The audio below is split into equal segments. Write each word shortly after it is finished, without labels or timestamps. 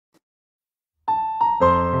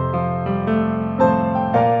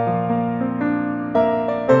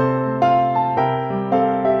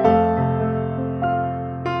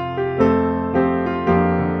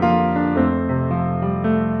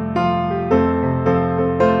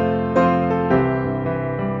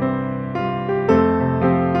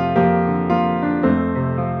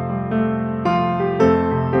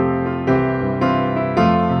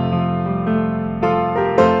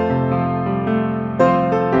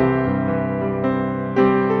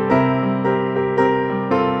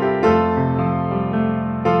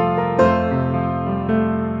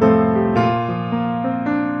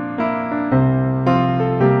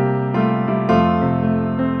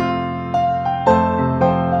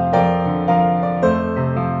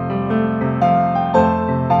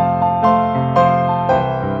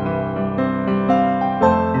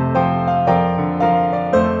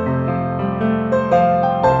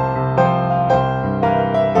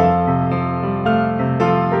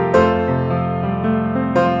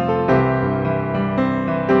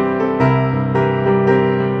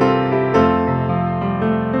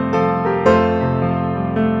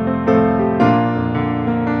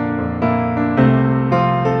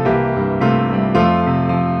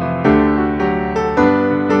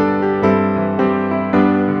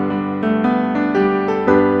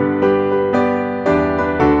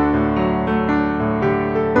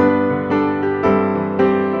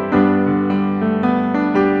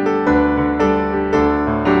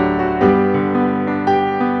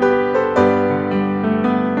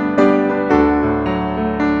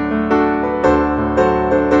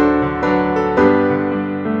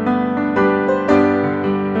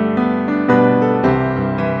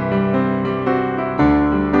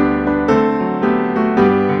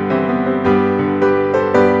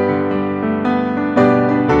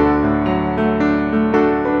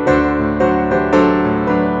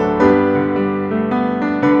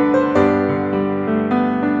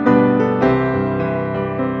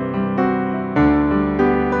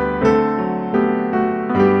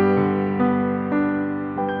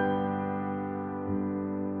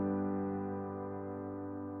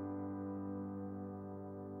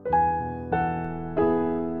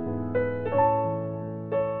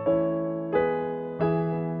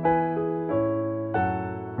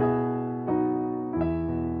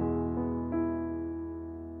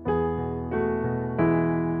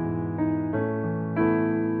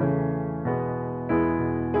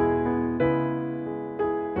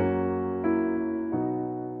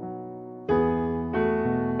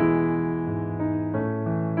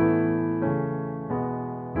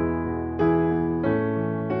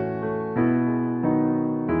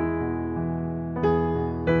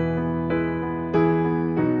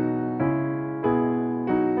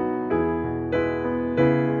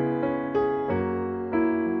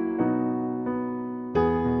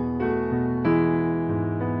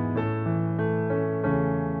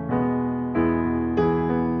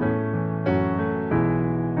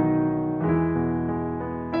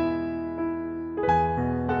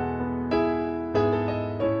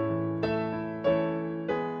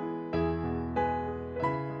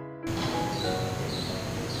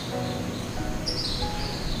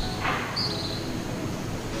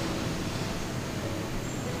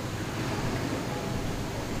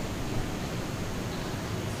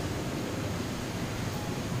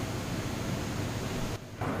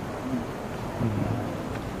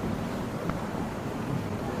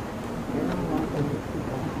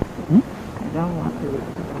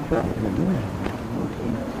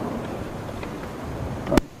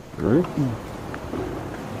Right?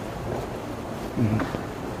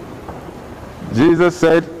 Jesus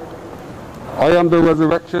said, I am the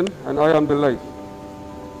resurrection and I am the life.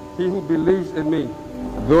 He who believes in me,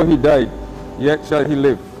 though he died, yet shall he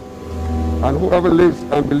live. And whoever lives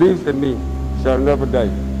and believes in me shall never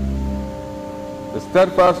die. The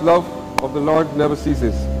steadfast love of the Lord never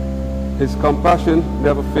ceases. His compassion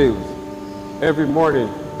never fails. Every morning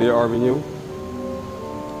they are renewed.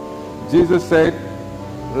 Jesus said,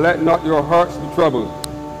 let not your hearts be troubled.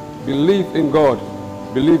 Believe in God.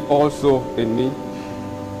 Believe also in me.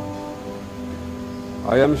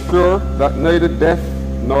 I am sure that neither death,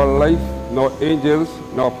 nor life, nor angels,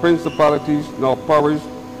 nor principalities, nor powers,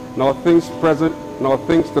 nor things present, nor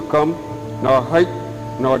things to come, nor height,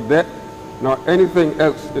 nor depth, nor anything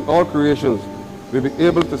else in all creations will be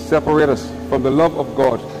able to separate us from the love of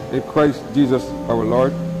God in Christ Jesus our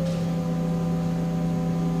Lord.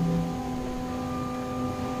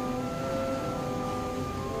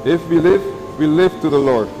 If we live to the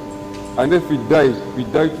Lord. And if we die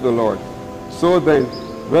to the Lord. So then,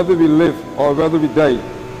 whether we live or whether we die,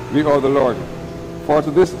 we are the Lord. For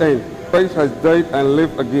to this end, Christ has died and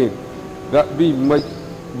lived again, that we might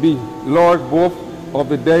be Lord both of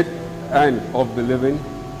the dead and of the living.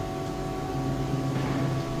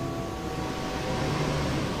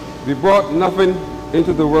 We brought nothing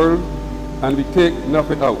into the world, and we take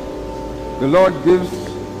nothing out. The Lord gives,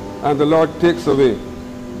 and the Lord takes away.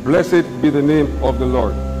 Blessed be the name of the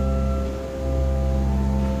Lord.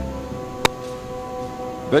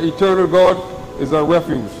 The eternal God is our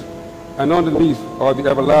refuge, and underneath are the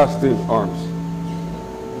everlasting arms.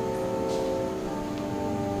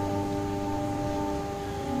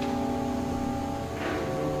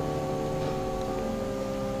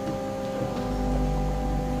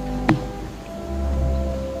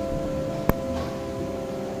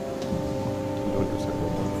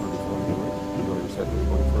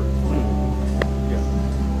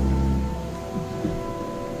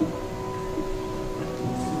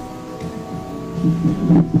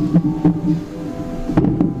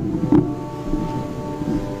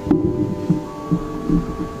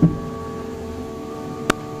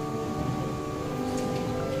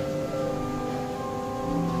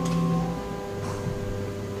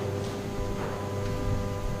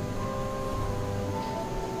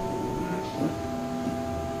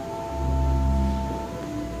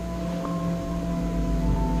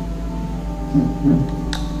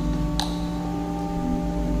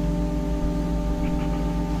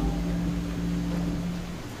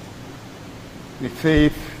 With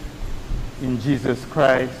faith in Jesus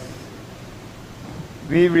Christ,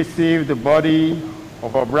 we receive the body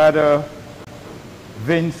of our brother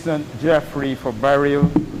Vincent Jeffrey for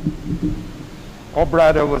burial. Our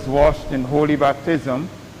brother was washed in holy baptism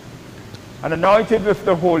and anointed with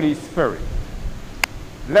the Holy Spirit.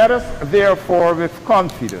 Let us therefore with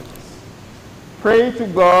confidence pray to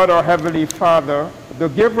God our Heavenly Father, the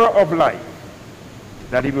giver of life,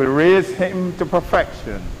 that he will raise him to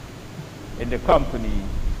perfection in the company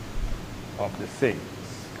of the saints.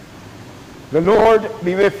 The Lord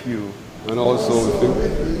be with you. And also with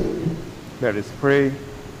you. Let us pray.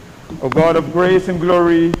 O God of grace and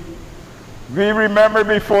glory, we remember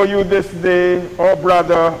before you this day our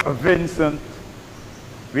brother Vincent.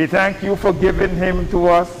 We thank you for giving him to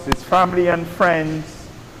us, his family and friends,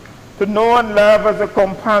 to know and love as a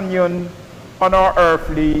companion on our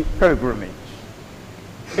earthly pilgrimage.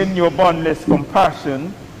 In your boundless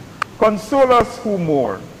compassion, console us who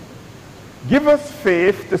mourn. Give us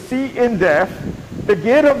faith to see in death the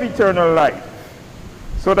gate of eternal life,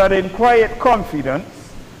 so that in quiet confidence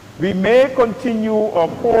we may continue our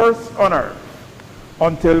course on earth,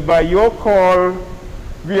 until by your call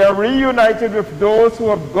we are reunited with those who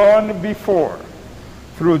have gone before,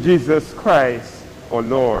 through Jesus Christ, our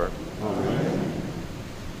Lord. Amen.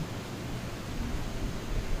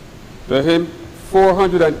 The hymn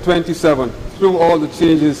 427, Through All the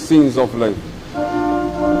Changes, Scenes of Life.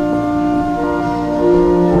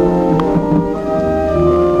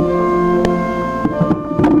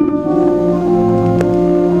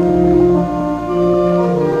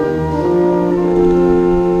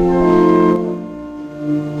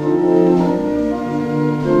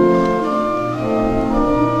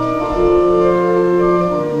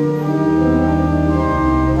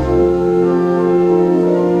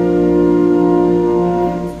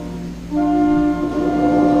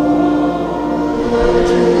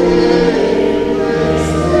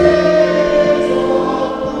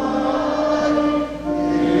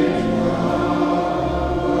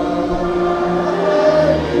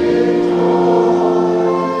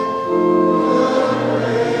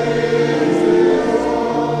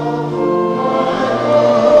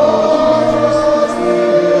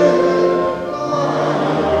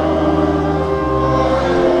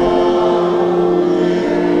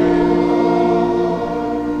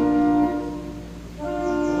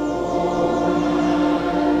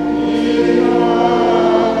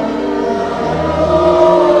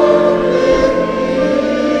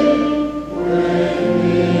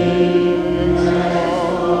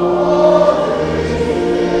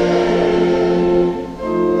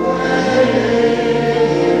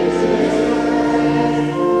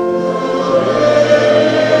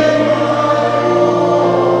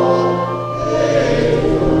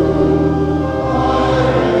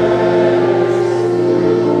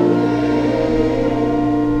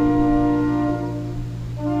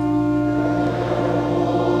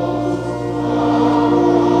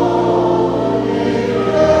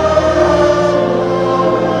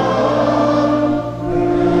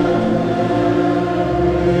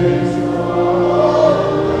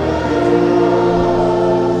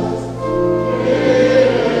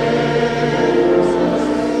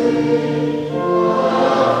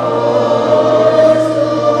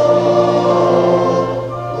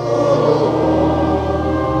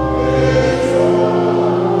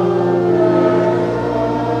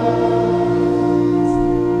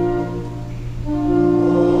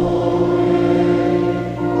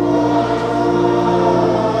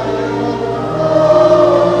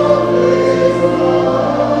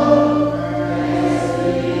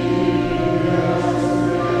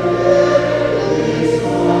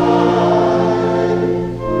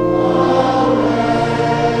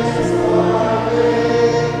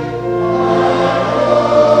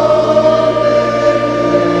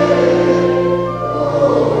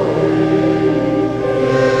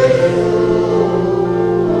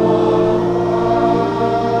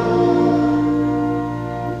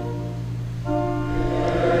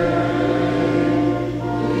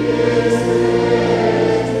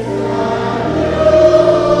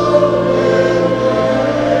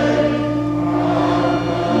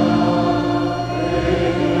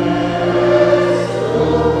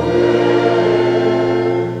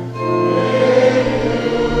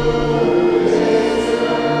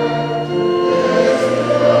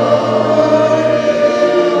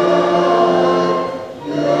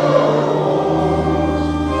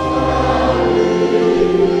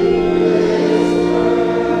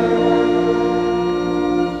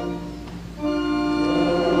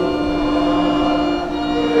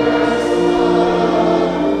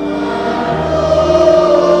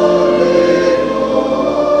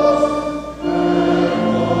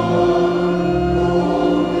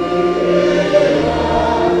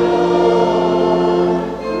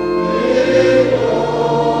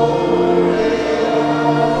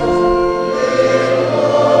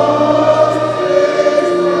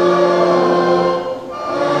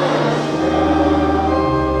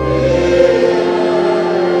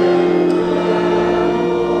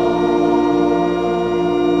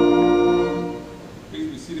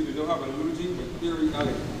 see we don't have a eulogy, but Thierry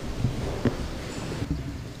Alleyne.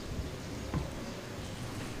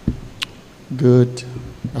 Good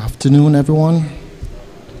afternoon, everyone.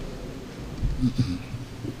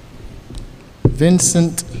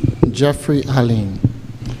 Vincent Jeffrey Alleyne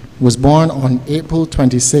was born on April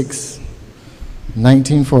 26,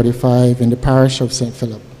 1945, in the parish of St.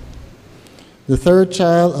 Philip. The third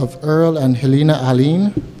child of Earl and Helena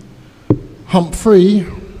Alleyne, Humphrey,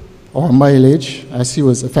 or Mileage, as he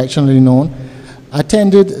was affectionately known,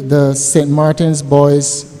 attended the St. Martin's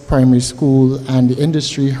Boys Primary School and the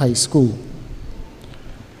Industry High School.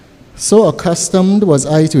 So accustomed was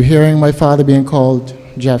I to hearing my father being called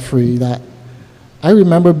Jeffrey that I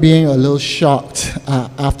remember being a little shocked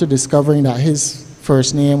after discovering that his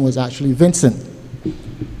first name was actually Vincent.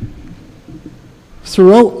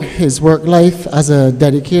 Throughout his work life as a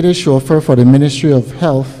dedicated chauffeur for the Ministry of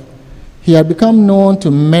Health, he had become known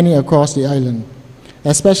to many across the island,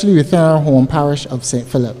 especially within our home parish of St.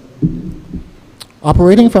 Philip.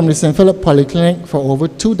 Operating from the St. Philip Polyclinic for over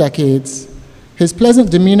 2 decades, his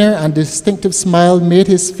pleasant demeanor and distinctive smile made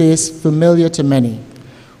his face familiar to many,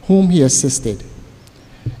 whom he assisted.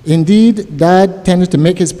 Indeed, Dad tended to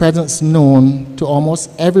make his presence known to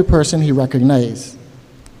almost every person he recognized,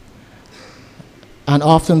 and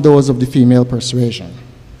often those of the female persuasion.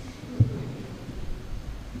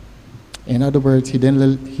 In other words, he didn't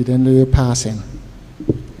let it pass him.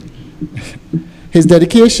 His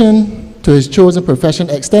dedication to his chosen profession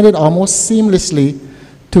extended almost seamlessly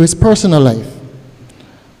to his personal life.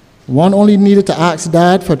 One only needed to ask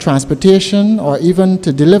Dad for transportation or even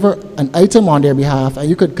to deliver an item on their behalf, and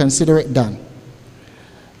you could consider it done.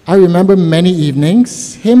 I remember many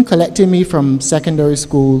evenings, him collecting me from secondary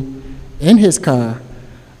school in his car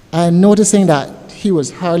and noticing that he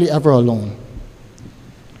was hardly ever alone.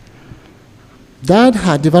 Dad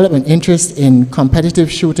had developed an interest in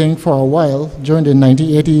competitive shooting for a while during the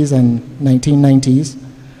 1980s and 1990s,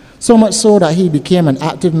 so much so that he became an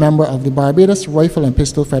active member of the Barbados Rifle and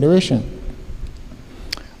Pistol Federation.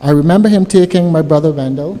 I remember him taking my brother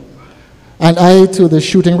Wendell and I to the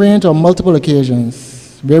shooting range on multiple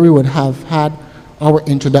occasions where we would have had our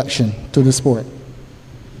introduction to the sport.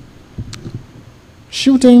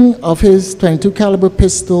 Shooting of his .22 caliber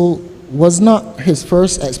pistol was not his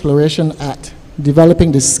first exploration at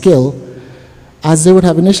developing the skill, as they would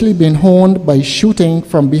have initially been honed by shooting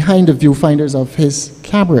from behind the viewfinders of his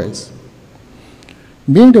cameras.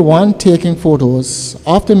 Being the one taking photos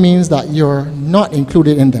often means that you're not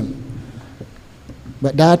included in them,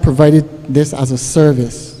 but Dad provided this as a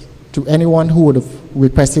service to anyone who would have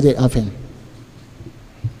requested it of him.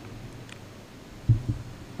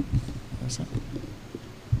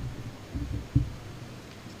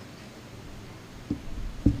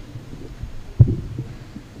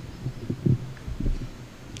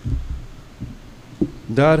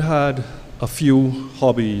 Dad had a few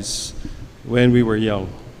hobbies when we were young.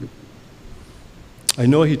 I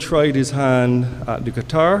know he tried his hand at the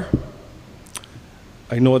guitar.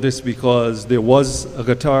 I know this because there was a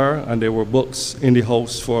guitar and there were books in the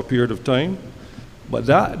house for a period of time, but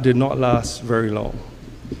that did not last very long.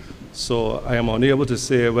 So I am unable to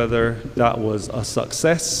say whether that was a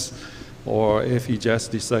success or if he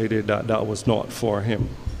just decided that that was not for him.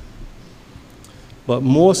 But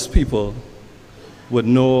most people would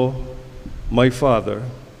know my father.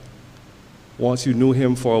 Once you knew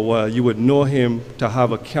him for a while, you would know him to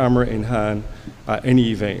have a camera in hand at any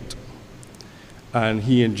event. And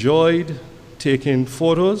he enjoyed taking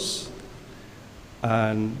photos,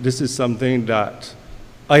 and this is something that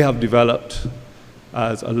I have developed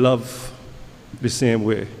as a love the same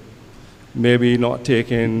way. Maybe not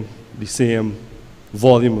taking the same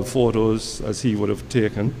volume of photos as he would have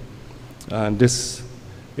taken, and this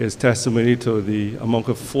is testimony to the amount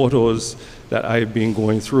of photos that I've been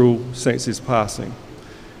going through since his passing.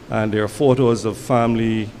 And there are photos of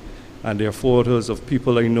family, and there are photos of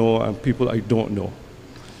people I know and people I don't know.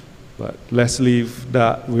 But let's leave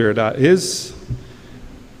that where that is.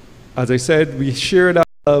 As I said, we share that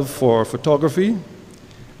love for photography,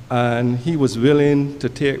 and he was willing to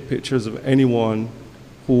take pictures of anyone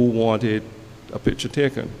who wanted a picture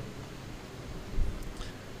taken.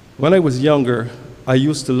 When I was younger, I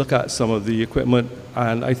used to look at some of the equipment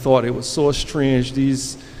and I thought it was so strange,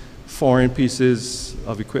 these foreign pieces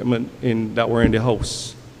of equipment that were in the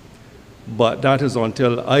house. But that is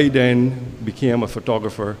until I then became a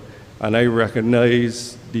photographer and I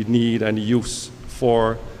recognized the need and the use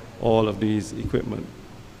for all of these equipment.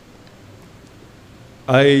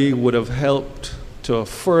 I would have helped to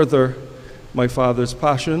further my father's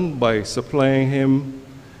passion by supplying him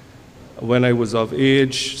when I was of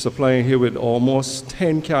age, supplying him with almost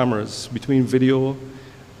 10 cameras between video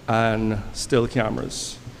and still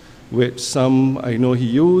cameras, which some I know he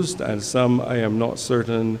used and some I am not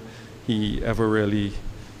certain he ever really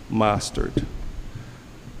mastered.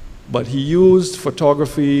 But he used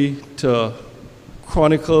photography to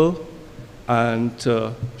chronicle and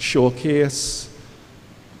to showcase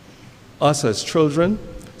us as children,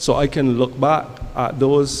 so I can look back at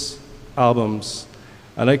those albums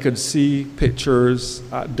and I could see pictures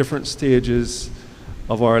at different stages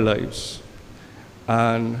of our lives.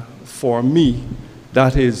 And for me,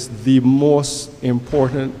 that is the most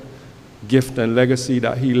important gift and legacy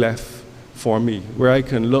that he left for me, where I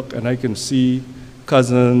can look and I can see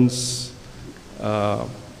cousins,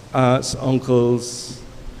 aunts, uncles,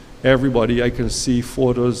 everybody. I can see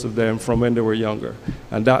photos of them from when they were younger.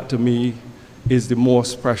 And that to me is the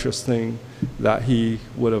most precious thing that he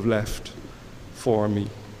would have left for me.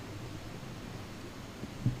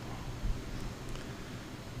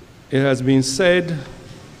 It has been said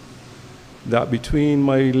that between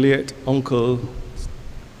my late uncle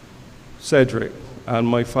Cedric and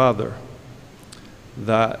my father,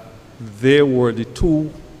 that they were the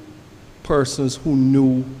two persons who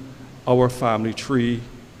knew our family tree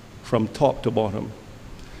from top to bottom.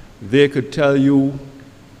 They could tell you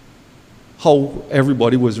how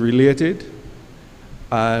everybody was related,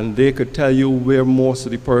 and they could tell you where most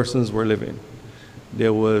of the persons were living.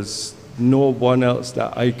 There was no one else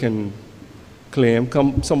that I can claim.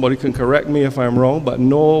 Somebody can correct me if I'm wrong, but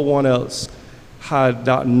no one else had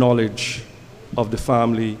that knowledge of the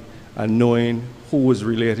family and knowing who was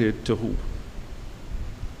related to who.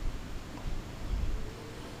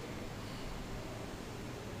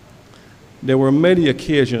 There were many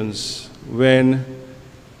occasions when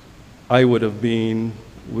I would have been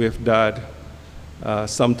with Dad,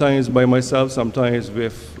 sometimes by myself, sometimes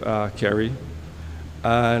with Kerry,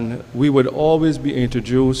 and we would always be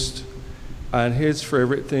introduced, and his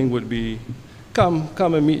favorite thing would be, come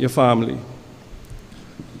and meet your family.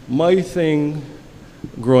 My thing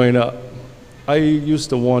growing up, I used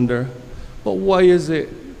to wonder, but why is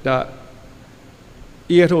it that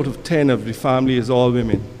 8 out of 10 of the family is all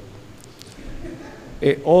women?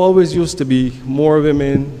 It always used to be more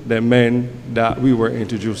women than men that we were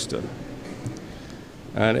introduced to.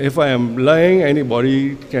 And if I am lying,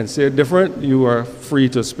 anybody can say different, you are free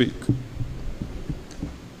to speak.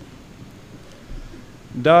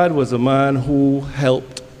 Dad was a man who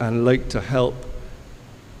helped and liked to help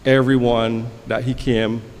everyone that he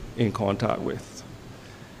came in contact with.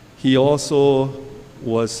 He also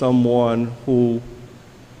was someone who,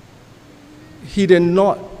 he did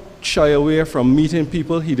not shy away from meeting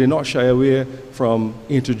people. He did not shy away from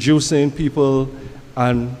introducing people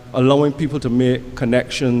and allowing people to make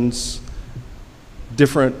connections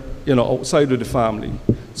different, outside of the family.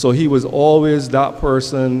 So he was always that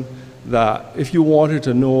person that if you wanted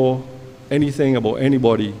to know anything about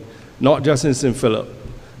anybody, not just in St. Philip,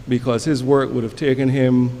 because his work would have taken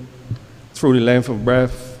him through the length and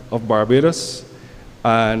breadth of Barbados,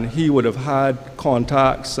 and he would have had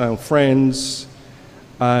contacts and friends.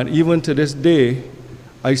 And even to this day,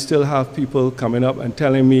 I still have people coming up and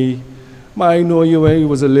telling me, I know you when you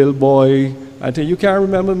was a little boy, and you can't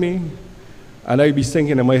remember me? And I'd be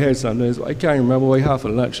thinking in my head sometimes, I can't remember what I had for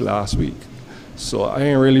lunch last week. So I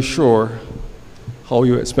ain't really sure how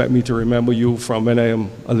you expect me to remember you from when I am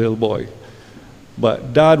a little boy.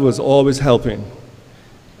 But Dad was always helping.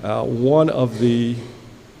 One of the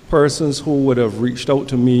persons who would have reached out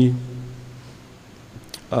to me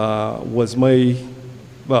was my,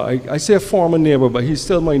 well, I say a former neighbor, but he's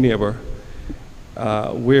still my neighbor,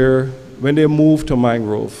 where when they moved to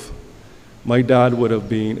Mangrove, my dad would have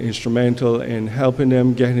been instrumental in helping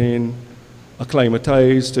them getting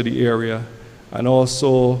acclimatized to the area, and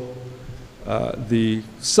also the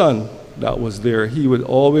son that was there. He would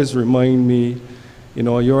always remind me,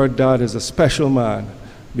 your dad is a special man,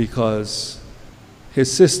 because his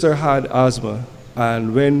sister had asthma,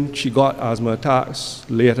 and when she got asthma attacks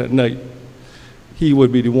late at night, he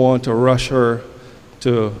would be the one to rush her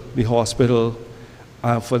to the hospital.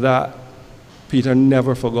 And for that, Peter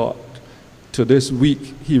never forgot. To this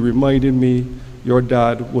week, he reminded me, your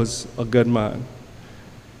dad was a good man.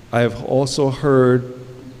 I have also heard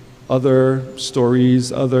other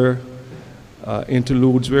stories, other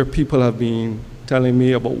interludes where people have been telling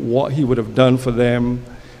me about what he would have done for them.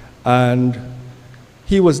 And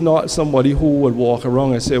he was not somebody who would walk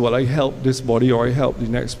around and say, well, I helped this body or I helped the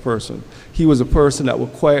next person. He was a person that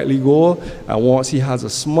would quietly go, and once he has a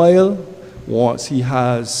smile, once he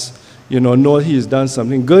has, know he has done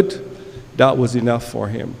something good, that was enough for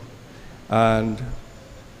him. And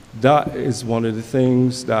That is one of the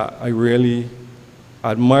things that I really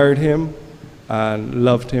admired him and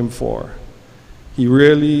loved him for. He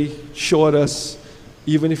really showed us,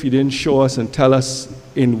 even if he didn't show us and tell us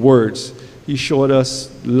in words, he showed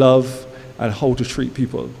us love and how to treat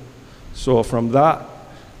people. So from that,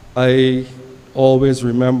 I always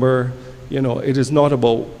remember, it is not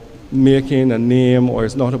about making a name, or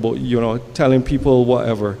it's not about, telling people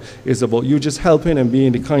whatever. It's about you just helping and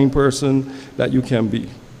being the kind person that you can be.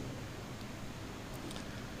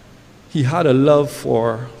 He had a love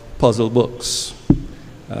for puzzle books.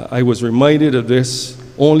 I was reminded of this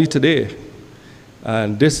only today.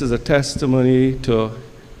 And this is a testimony to,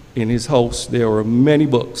 in his house, there were many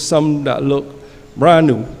books, some that look brand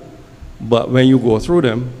new, but when you go through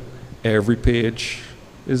them, every page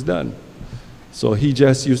is done. So he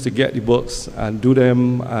just used to get the books and do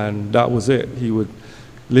them, and that was it. He would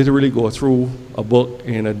literally go through a book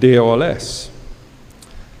in a day or less.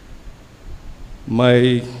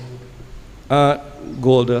 My Aunt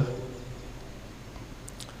Golda,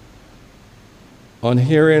 on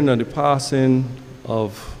hearing of the passing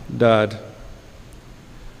of Dad,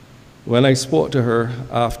 when I spoke to her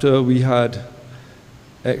after we had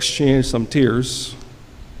exchanged some tears,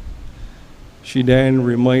 she then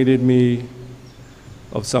reminded me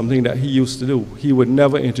of something that he used to do. He would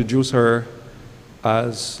never introduce her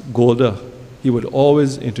as Golda. He would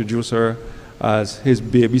always introduce her as his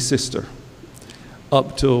baby sister.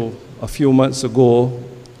 Up to a few months ago,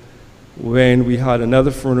 when we had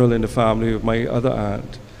another funeral in the family of my other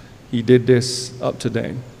aunt, he did this up to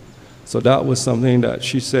then. So that was something that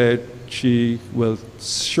she said she will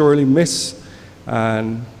surely miss,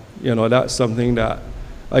 and that's something that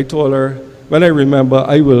I told her, when I remember,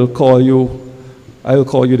 I will call you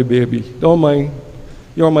the baby. Don't mind,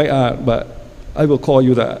 you're my aunt, but I will call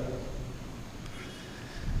you that.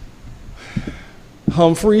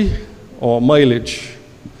 Humphrey, or Mileage,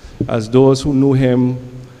 as those who knew him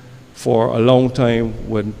for a long time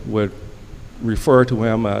would refer to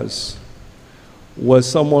him as, was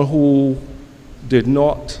someone who did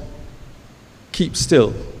not keep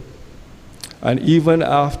still. And even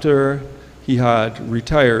after he had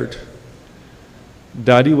retired,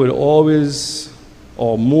 Daddy would always,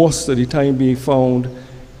 or most of the time, be found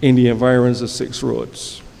in the environs of 6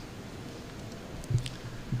 Roads.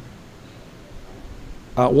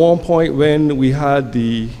 At one point when we had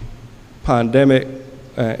the pandemic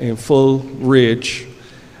in full rage,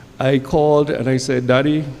 I called and I said,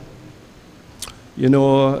 Daddy,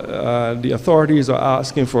 the authorities are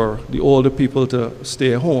asking for the older people to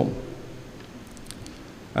stay at home.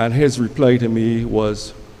 And his reply to me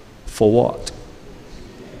was, for what?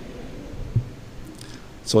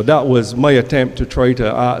 So that was my attempt to try to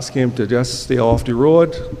ask him to just stay off the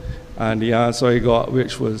road. And the answer I got,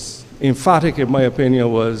 which was emphatic in my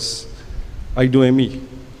opinion, was, I doing me.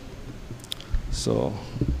 So,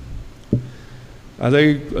 as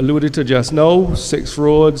I alluded to just now, 6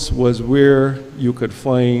 Roads was where you could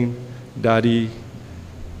find Daddy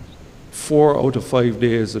 4 out of 5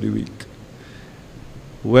 days of the week.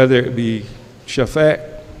 Whether it be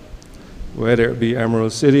Shafek, whether it be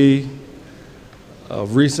Emerald City.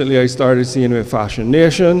 Recently I started seeing him in Fashion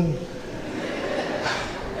Nation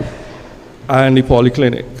and the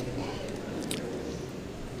Polyclinic.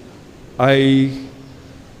 I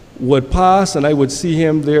would pass and I would see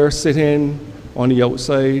him there sitting on the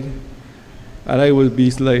outside, and I would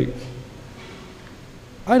be like,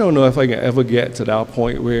 I don't know if I can ever get to that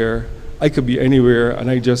point where I could be anywhere and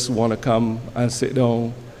I just want to come and sit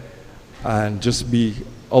down and just be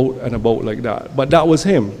out and about like that. But that was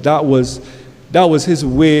him. That was his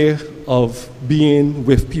way of being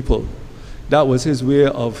with people. That was his way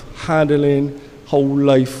of handling how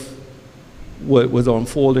life was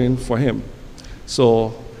unfolding for him.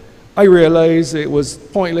 So I realized it was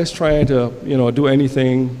pointless trying to, do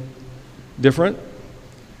anything different.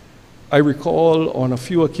 I recall on a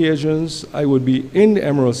few occasions I would be in the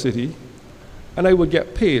Emerald City and I would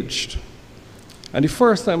get paged. And the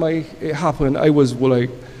first time it happened, I was like,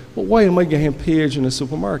 well, why am I getting paged in a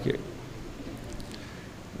supermarket?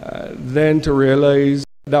 Then to realize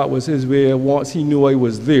that was his way, once he knew I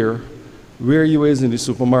was there, where you is in the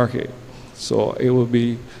supermarket. So it would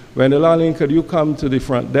be, Wendell, Alleyne, could you come to the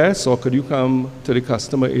front desk or could you come to the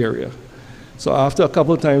customer area? So after a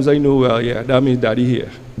couple of times I knew, well, yeah, that means Daddy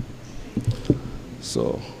here.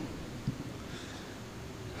 So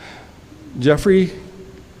Jeffrey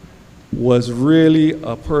was really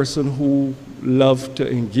a person who loved to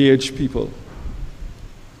engage people.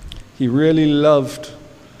 He really loved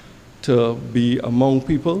to be among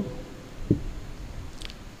people.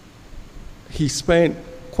 He spent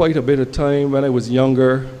quite a bit of time when I was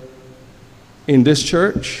younger in this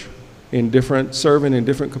church, serving in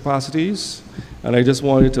different capacities, and I just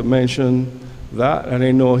wanted to mention that, and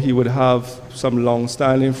I know he would have some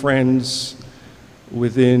long-standing friends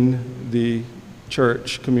within the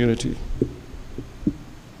church community.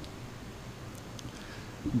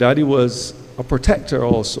 Daddy was a protector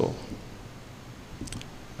also,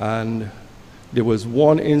 and there was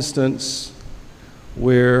one instance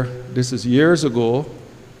where, this is years ago,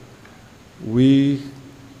 we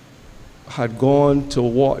had gone to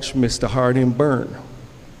watch Mr. Harding burn,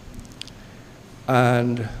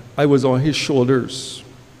 and I was on his shoulders,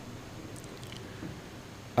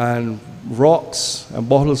 and rocks and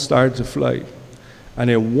bottles started to fly, and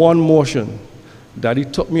in one motion, Daddy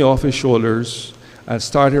took me off his shoulders and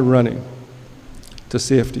started running to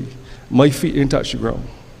safety. My feet didn't touch the ground.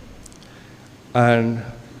 And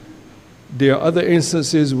there are other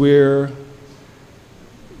instances where,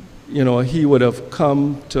 you know, he would have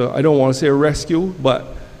come to, I don't want to say rescue,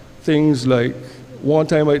 but things like, one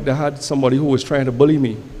time I had somebody who was trying to bully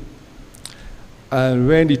me. And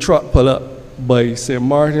when the truck pulled up by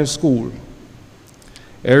St.Martin school,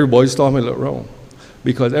 everybody stopped and looked around.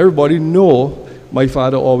 Because everybody know my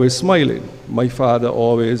father always smiling. My father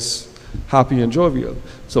always happy and jovial.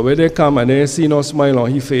 So when they come and they see no smile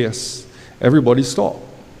on his face, everybody stop.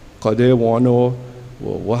 Because they want to know,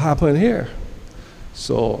 well, what happened here?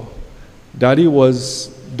 So Daddy was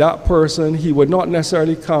that person. He would not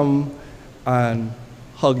necessarily come and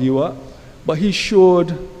hug you up, but he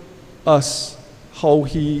showed us how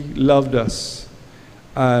he loved us.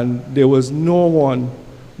 And there was no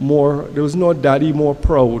daddy more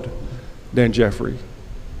proud than Jeffrey.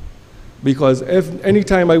 Because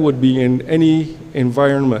anytime I would be in any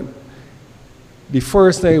environment, the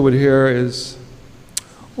first thing I would hear is,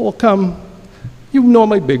 oh, come, you know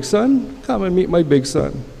my big son, come and meet my big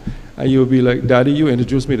son. And you would be like, Daddy, you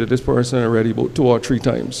introduced me to this person already about 2 or 3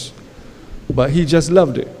 times. But he just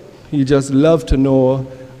loved it. He just loved to know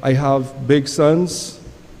I have big sons,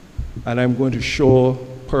 and I'm going to show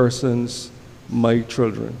persons my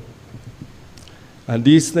children. And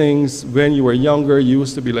these things, when you were younger, you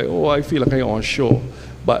used to be like, oh, I feel like I'm on show.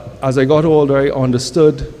 But as I got older, I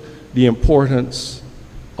understood the importance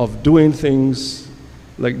of doing things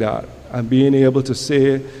like that and being able to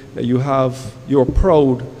say that you're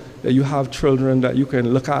proud that you have children that you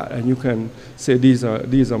can look at and you can say, these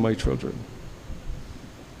are my children.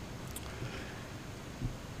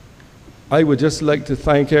 I would just like to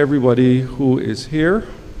thank everybody who is here,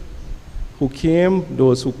 who came,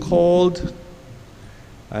 those who called,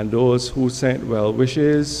 and those who sent well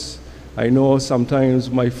wishes. I know sometimes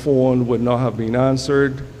my phone would not have been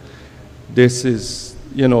answered. This is,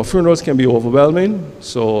 you know, funerals can be overwhelming,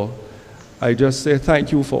 so I just say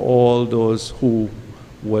thank you for all those who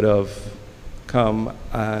would have come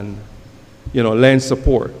and, you know, lend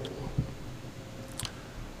support.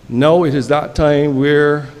 Now it is that time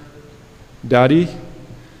where Daddy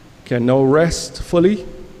can now rest fully.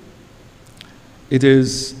 It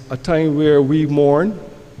is a time where we mourn,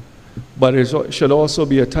 but it should also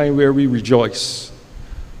be a time where we rejoice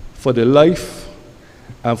for the life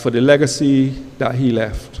and for the legacy that he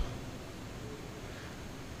left.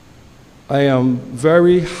 I am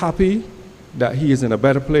very happy that he is in a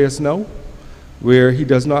better place now, where he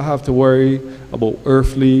does not have to worry about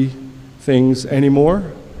earthly things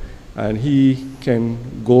anymore, and he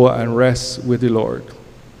can go and rest with the Lord.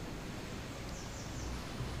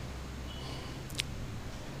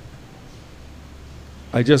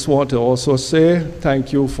 I just want to also say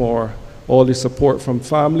thank you for all the support from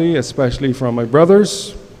family, especially from my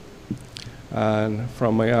brothers and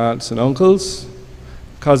from my aunts and uncles,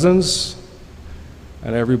 cousins,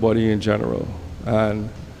 and everybody in general. And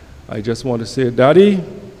I just want to say, Daddy,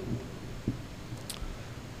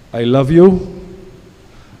 I love you.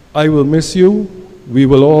 I will miss you. We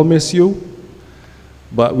will all miss you.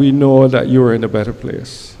 But we know that you are in a better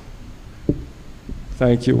place.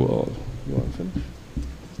 Thank you all. You want to finish?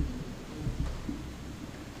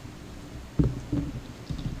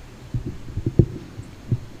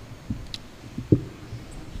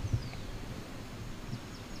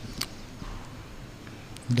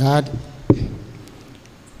 Dad,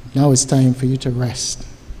 now it's time for you to rest.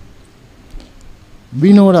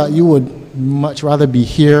 We know that you would much rather be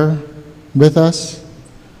here with us,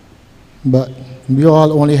 but we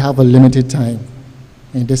all only have a limited time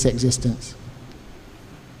in this existence.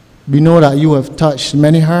 We know that you have touched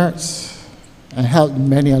many hearts and helped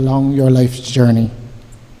many along your life's journey.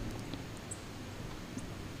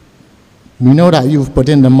 We know that you've put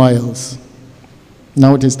in the miles.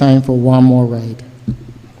 Now it is time for one more ride.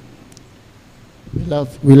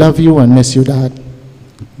 We love you and miss you, Dad.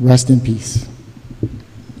 Rest in peace.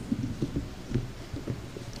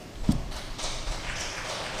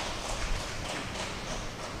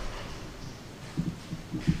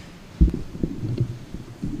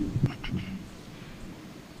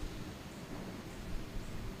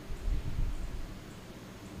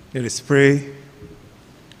 Let us pray.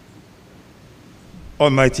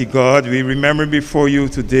 Almighty God, we remember before you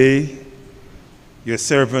today your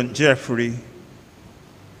servant Jeffrey,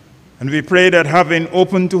 and we pray that having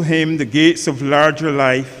opened to him the gates of larger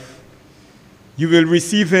life, you will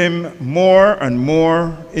receive him more and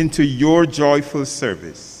more into your joyful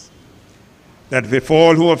service, that with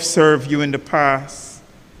all who have served you in the past,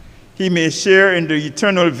 he may share in the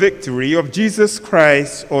eternal victory of Jesus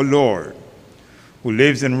Christ, our Lord, who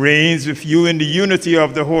lives and reigns with you in the unity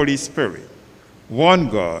of the Holy Spirit, one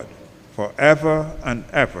God, forever and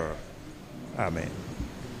ever. Amen.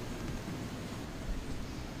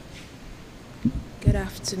 Good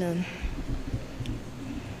afternoon.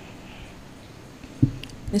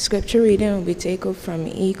 The scripture reading will be taken from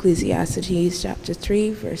Ecclesiastes chapter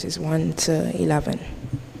 3, verses 1 to 11.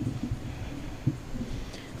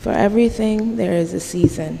 For everything there is a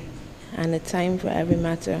season, and a time for every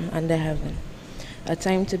matter under heaven, a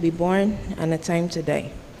time to be born and a time to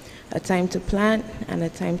die, a time to plant and a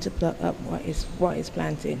time to pluck up what is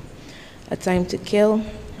planted, a time to kill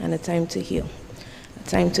and a time to heal, a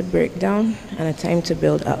time to break down and a time to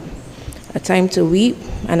build up, a time to weep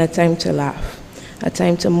and a time to laugh, a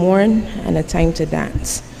time to mourn and a time to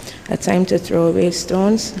dance, a time to throw away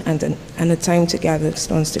stones and a time to gather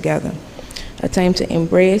stones together, a time to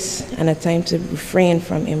embrace and a time to refrain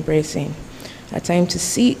from embracing, a time to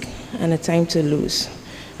seek and a time to lose,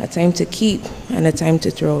 a time to keep and a time to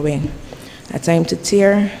throw away, a time to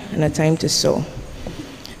tear and a time to sow,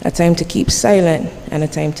 a time to keep silent and a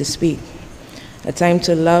time to speak, a time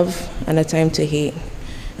to love and a time to hate,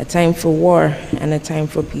 a time for war and a time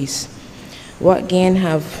for peace. What gain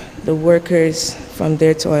have the workers from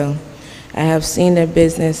their toil? I have seen the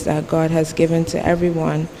business that God has given to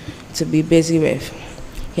everyone to be busy with.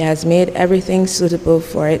 He has made everything suitable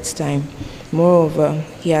for its time. Moreover,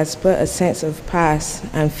 he has put a sense of past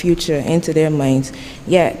and future into their minds,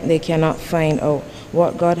 yet they cannot find out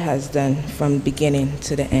what God has done from beginning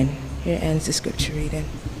to the end. Here ends the scripture reading.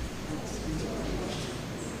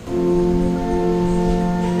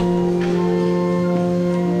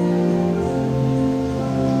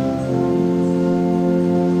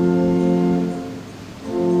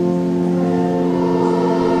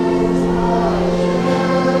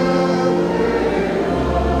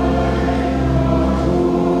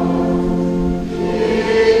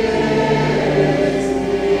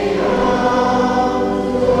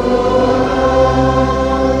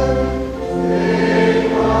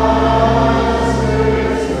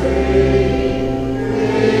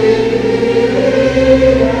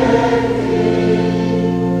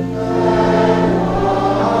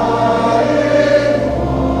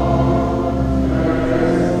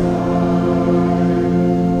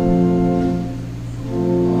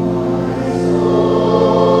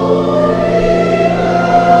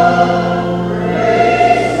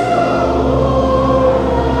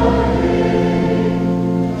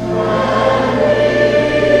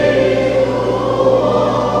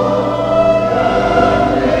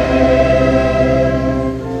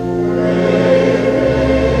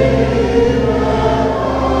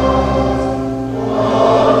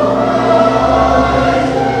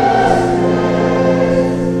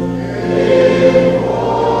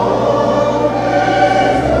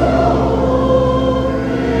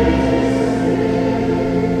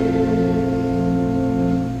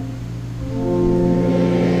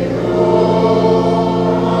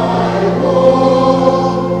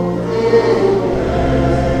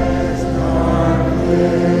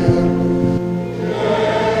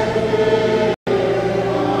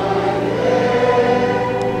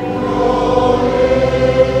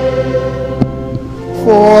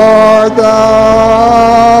 For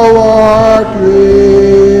thou art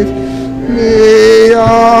with me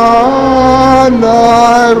on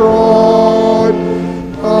thy rod,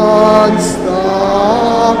 and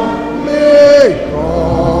staff may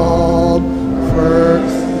comfort.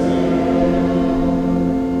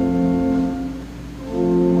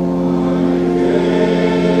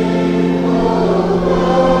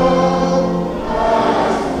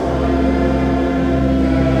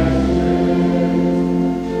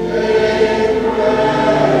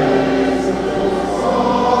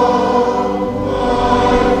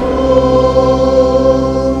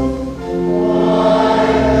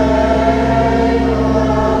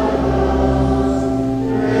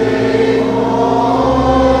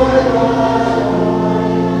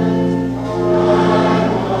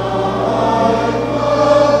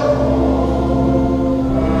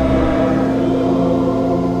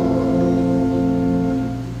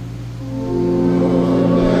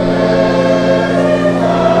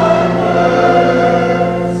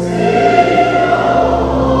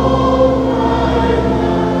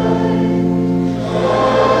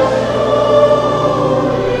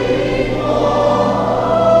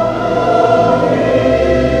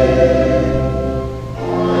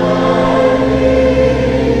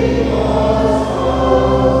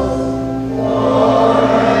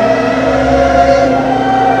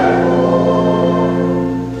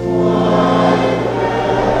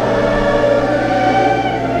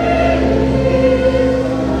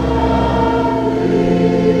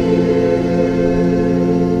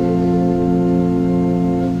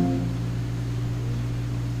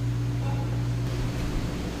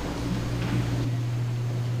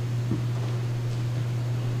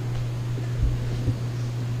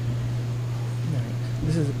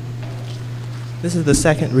 This is the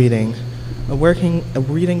second reading, a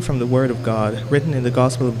reading from the Word of God, written in the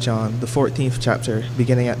Gospel of John, the 14th chapter,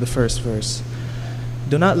 beginning at the first verse.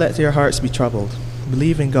 Do not let your hearts be troubled.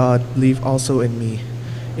 Believe in God, believe also in me.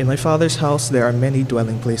 In my Father's house there are many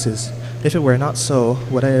dwelling places. If it were not so,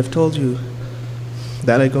 would I have told you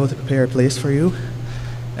that I go to prepare a place for you?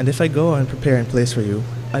 And if I go and prepare a place for you,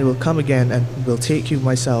 I will come again and will take you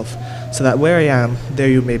myself, so that where I am, there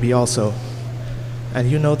you may be also. And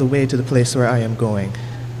you know the way to the place where I am going.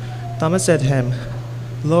 Thomas said to him,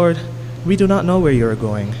 Lord, we do not know where you are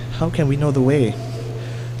going. How can we know the way?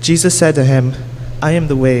 Jesus said to him, I am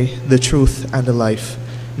the way, the truth, and the life.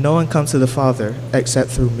 No one comes to the Father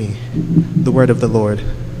except through me. The word of the Lord.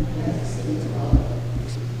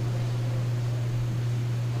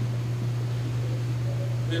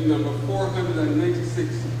 Hymn number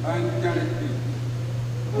 496, And Can It Be?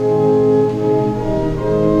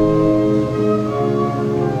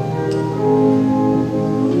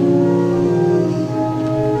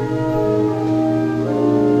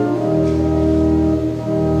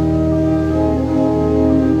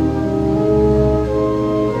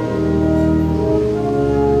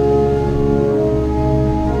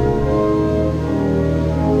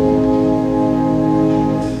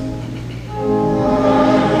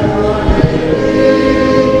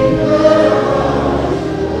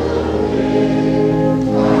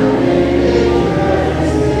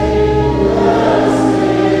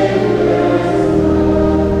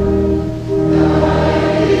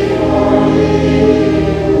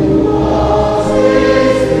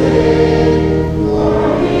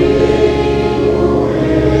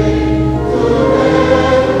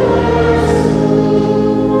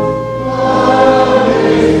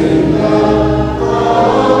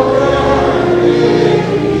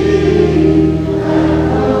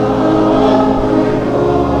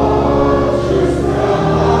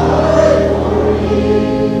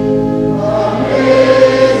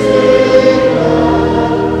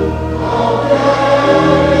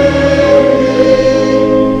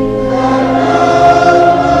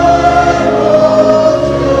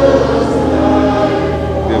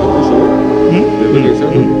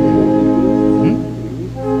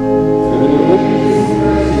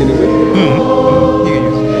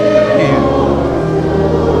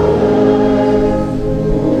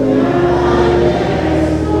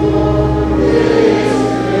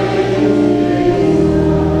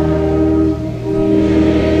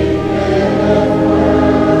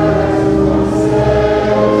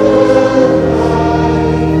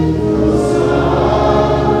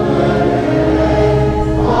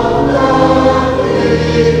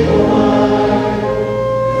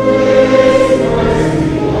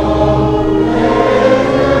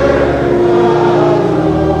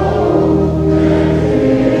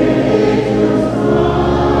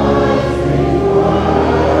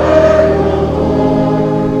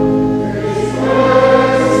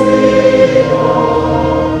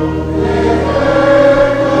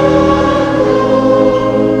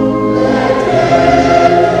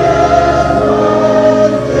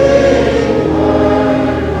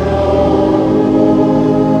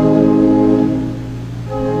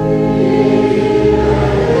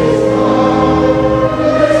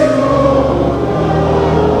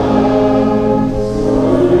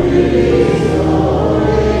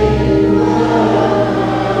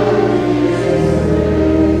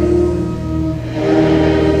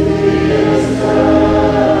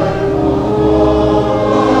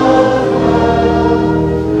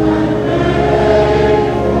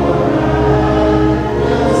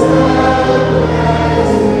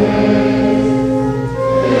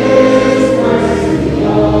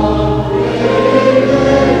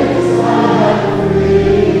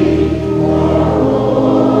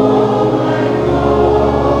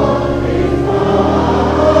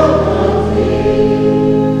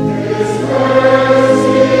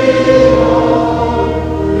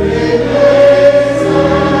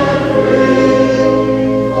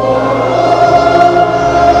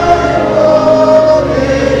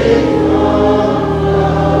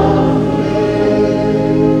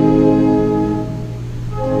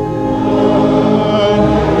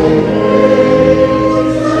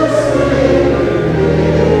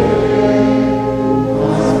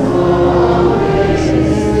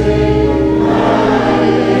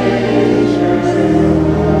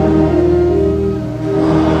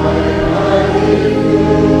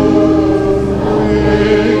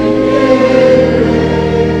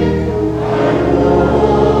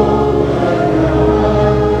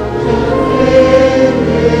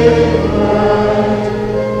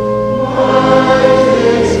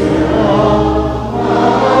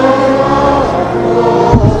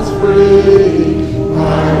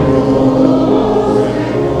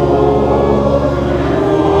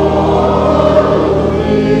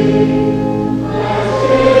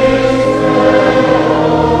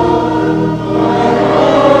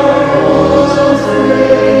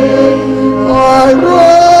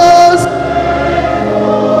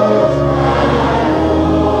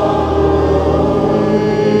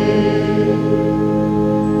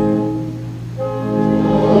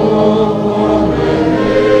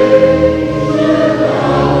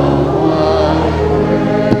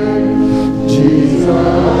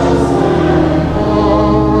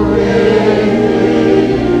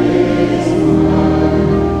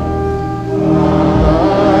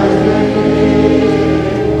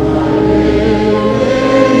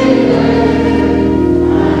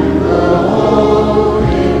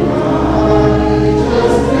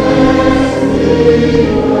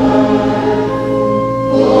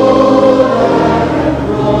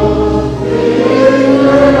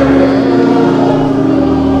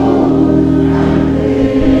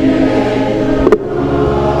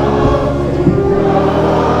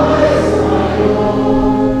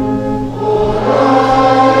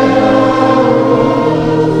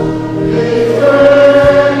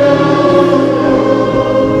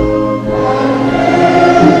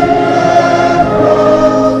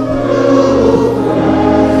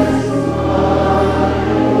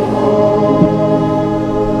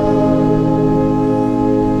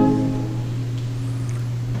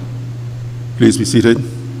 Please be seated.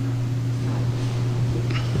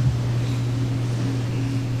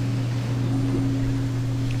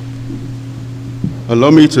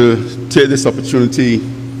 Allow me to take this opportunity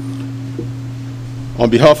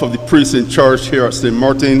on behalf of the priest in charge here at St.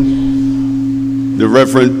 Martin, the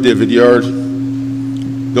Reverend David Yard,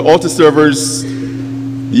 the altar servers,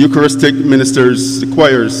 the Eucharistic ministers, the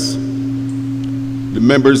choirs, the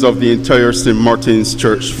members of the entire St. Martin's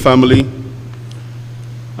Church family,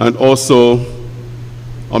 and also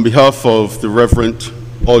on behalf of the Reverend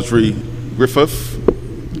Audrey Griffith,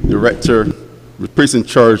 the rector, the priest in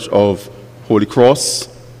charge of Holy Cross,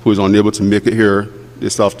 who is unable to make it here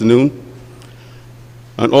this afternoon,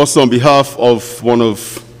 and also on behalf of one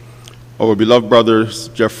of our beloved brothers,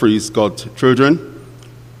 Jeffrey's godchildren,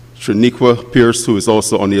 Triniqua Pierce, who is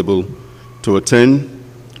also unable to attend.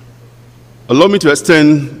 Allow me to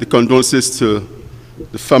extend the condolences to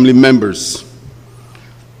the family members.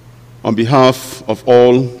 On behalf of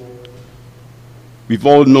all, we've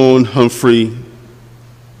all known Humphrey,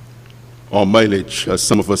 or Mileage, as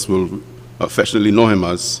some of us will affectionately know him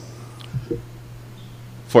as,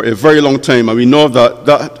 for a very long time, and we know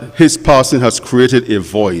that his passing has created a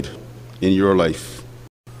void in your life.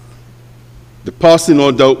 The passing,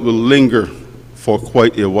 no doubt, will linger for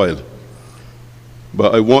quite a while.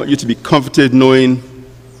 But I want you to be comforted knowing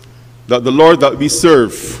that the Lord that we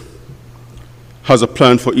serve has a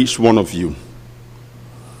plan for each one of you.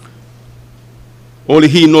 Only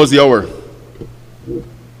He knows the hour.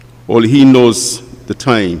 Only He knows the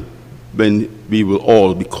time when we will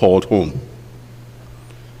all be called home.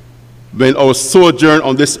 When our sojourn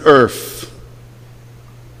on this earth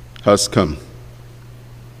has come.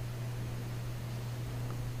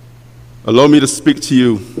 Allow me to speak to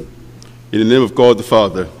you in the name of God the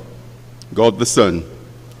Father, God the Son,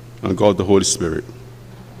 and God the Holy Spirit.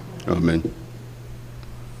 Amen.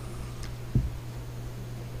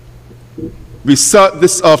 We sat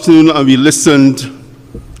this afternoon and we listened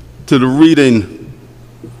to the reading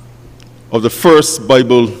of the first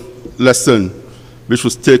Bible lesson, which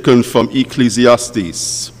was taken from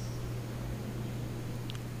Ecclesiastes.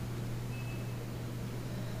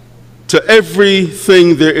 To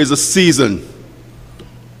everything there is a season,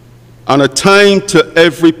 and a time to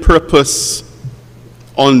every purpose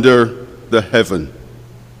under the heaven.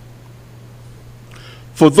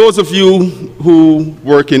 For those of you who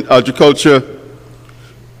work in agriculture,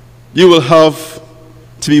 you will have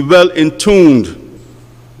to be well in tuned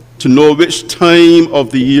to know which time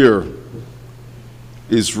of the year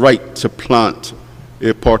is right to plant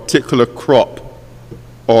a particular crop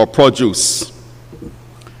or produce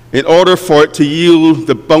in order for it to yield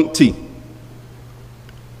the bounty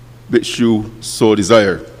which you so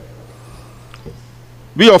desire.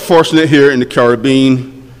 We are fortunate here in the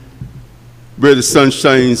Caribbean, where the sun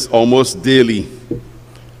shines almost daily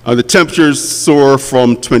and the temperatures soar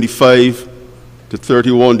from 25 to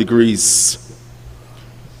 31 degrees.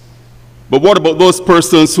 But what about those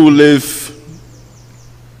persons who live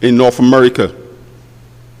in North America,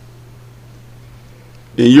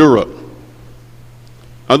 in Europe,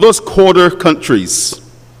 and those quarter countries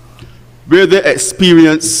where they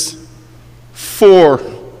experience 4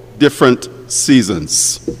 different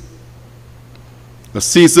seasons? A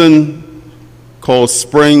season called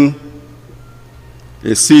spring,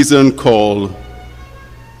 a season called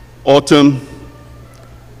autumn,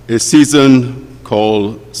 a season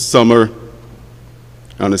called summer,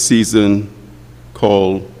 and a season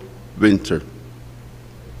called winter.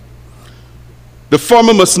 The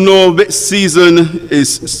farmer must know which season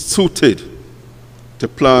is suited to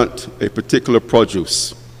plant a particular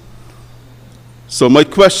produce. So my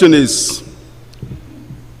question is,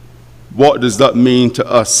 what does that mean to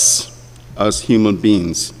us as human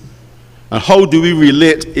beings? And how do we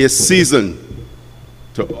relate a season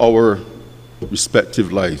to our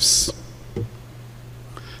respective lives?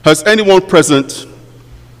 Has anyone present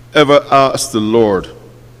ever asked the Lord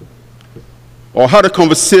or had a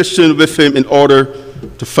conversation with him in order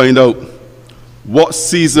to find out what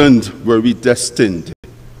season were we destined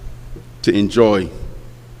to enjoy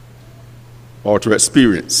or to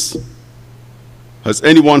experience? Has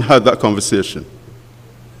anyone had that conversation?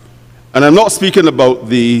 And I'm not speaking about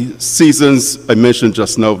the seasons I mentioned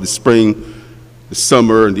just now, the spring, the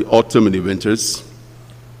summer, and the autumn, and the winters.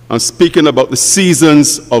 I'm speaking about the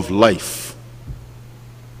seasons of life.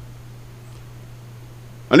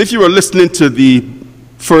 And if you are listening to the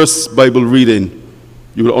first Bible reading,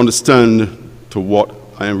 you will understand to what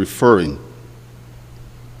I am referring.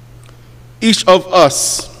 Each of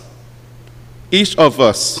us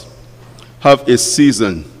have a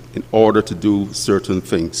season in order to do certain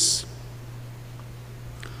things.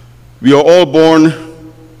 We are all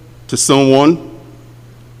born to someone.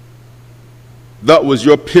 That was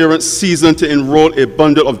your parents' season to enroll a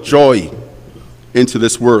bundle of joy into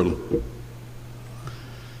this world.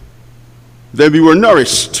 Then we were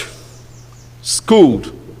nourished,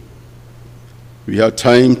 schooled. We had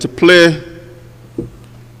time to play,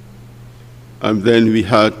 and then we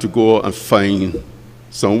had to go and find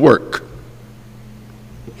some work.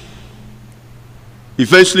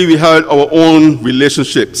 Eventually, we had our own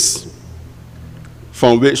relationships,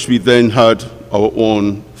 from which we then had our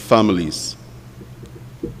own families.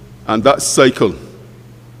 And that cycle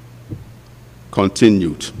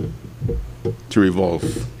continued to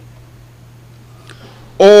revolve.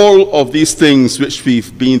 All of these things which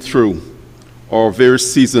we've been through are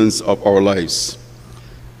various seasons of our lives.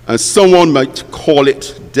 And someone might call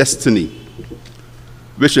it destiny,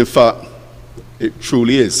 which in fact it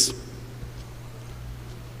truly is.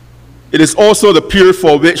 It is also the period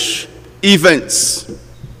for which events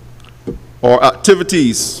or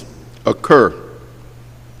activities occur.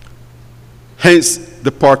 Hence,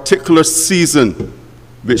 the particular season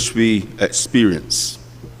which we experience.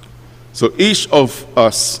 So each of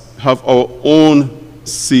us have our own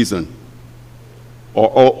season,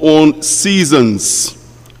 or our own seasons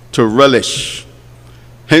to relish.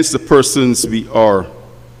 Hence the persons we are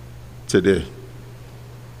today.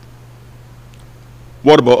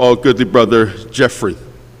 What about our goodly brother Jeffrey?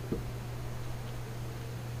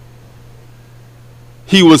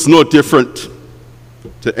 He was no different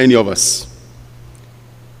to any of us.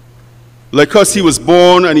 Like us, he was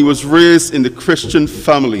born and he was raised in the Christian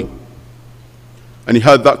family. And he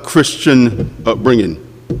had that Christian upbringing.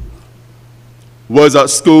 Was at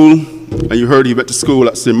school, and you heard he went to school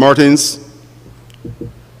at St. Martin's.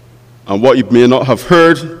 And what you may not have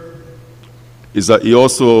heard is that he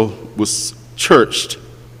also was churched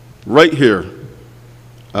right here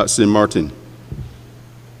at St. Martin.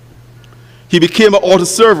 He became an altar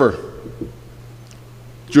server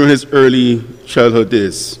during his early childhood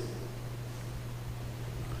days.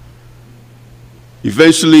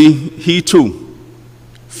 Eventually, he too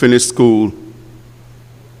finished school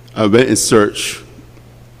and went in search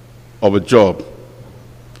of a job,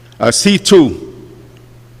 as he too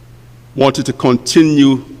wanted to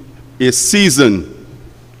continue a season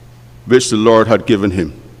which the Lord had given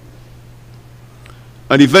him.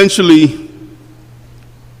 And eventually,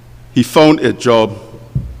 he found a job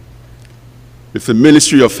with the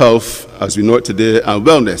Ministry of Health, as we know it today, and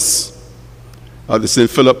Wellness at the St.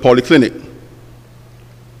 Philip Polyclinic,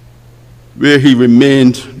 where he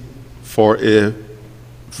remained for a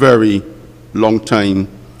very long time,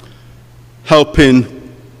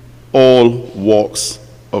 helping all walks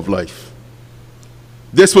of life.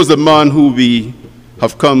 This was a man who we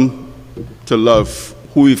have come to love,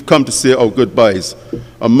 who we've come to say our goodbyes,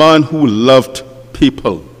 a man who loved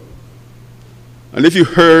people. And if you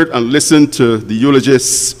heard and listened to the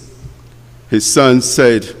eulogists, his son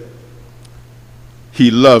said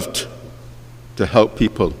he loved to help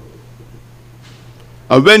people.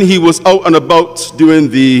 And when he was out and about doing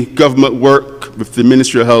the government work with the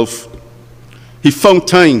Ministry of Health, he found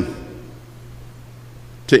time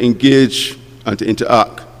to engage and to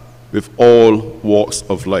interact with all walks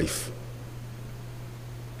of life.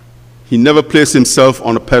 He never placed himself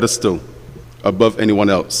on a pedestal above anyone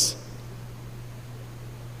else.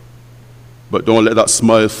 But don't let that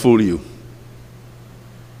smile fool you,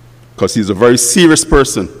 because he's a very serious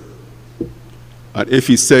person. And if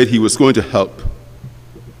he said he was going to help,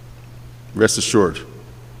 rest assured,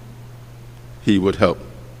 he would help.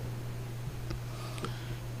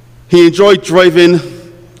 He enjoyed driving,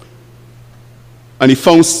 and he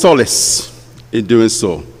found solace in doing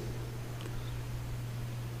so.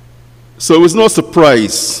 So it was no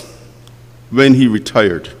surprise when he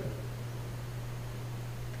retired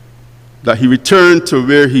that he returned to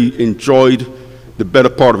where he enjoyed the better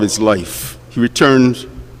part of his life. He returned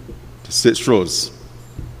to St. Rose.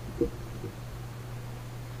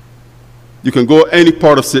 You can go any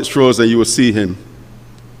part of St. Rose and you will see him.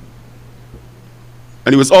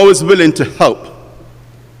 And he was always willing to help,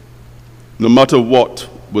 no matter what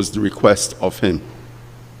was the request of him.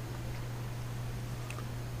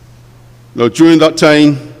 Now, during that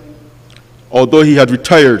time, although he had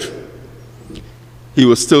retired, he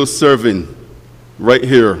was still serving right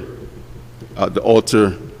here at the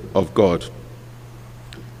altar of God.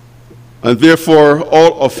 And therefore,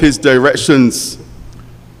 all of his directions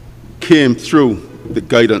came through the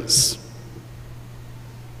guidance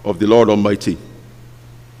of the Lord Almighty.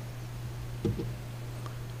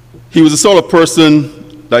 He was the sort of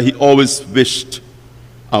person that he always wished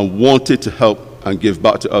and wanted to help and give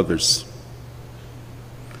back to others.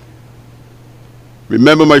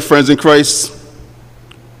 Remember, my friends in Christ,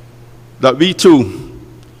 that we too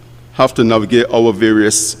have to navigate our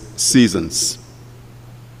various seasons.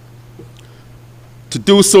 To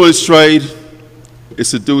do so in stride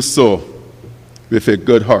is to do so with a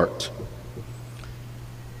good heart.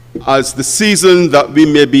 As the season that we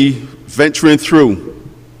may be venturing through,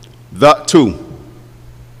 that too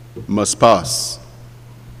must pass.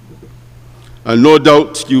 And no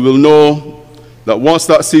doubt you will know that once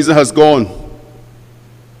that season has gone,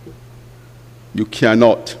 you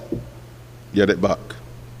cannot get it back.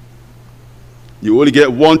 You only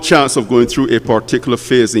get one chance of going through a particular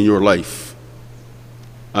phase in your life,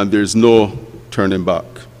 and there's no turning back.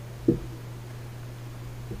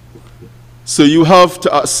 So you have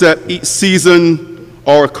to accept each season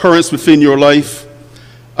or occurrence within your life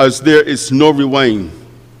as there is no rewind,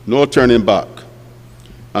 no turning back.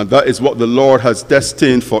 And that is what the Lord has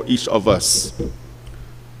destined for each of us.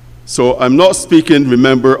 So I'm not speaking,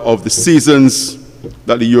 remember, of the seasons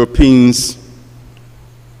that the Europeans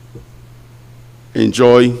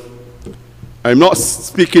enjoy. I'm not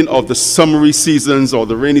speaking of the summery seasons or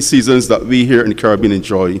the rainy seasons that we here in the Caribbean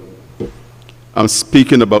enjoy. I'm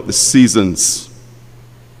speaking about the seasons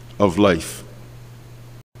of life,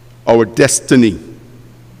 our destiny.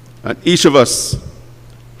 And each of us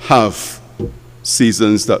have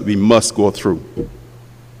seasons that we must go through.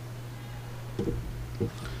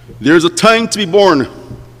 There's a time to be born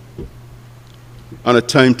and a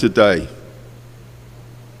time to die.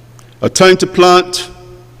 A time to plant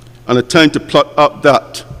and a time to pluck up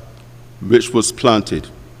that which was planted.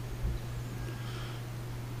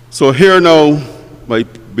 So here now, my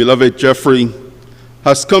beloved Jeffrey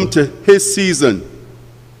has come to his season,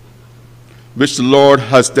 which the Lord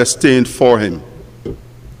has destined for him.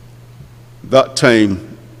 That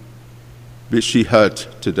time which he had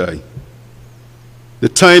to die. The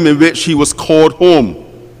time in which he was called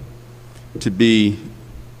home to be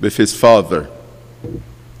with his Father.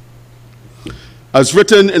 As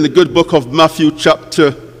written in the good book of Matthew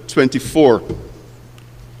chapter 24,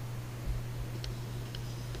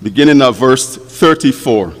 beginning at verse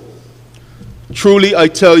 34. Truly I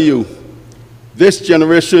tell you, this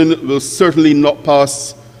generation will certainly not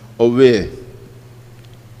pass away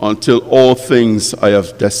until all things I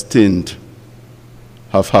have destined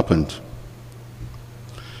have happened.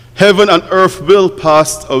 Heaven and earth will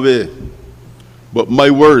pass away, but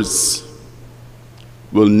my words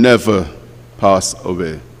will never pass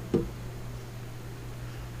away.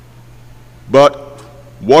 But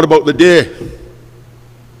what about the day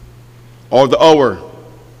or the hour?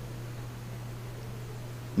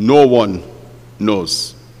 No one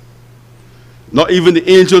knows. Not even the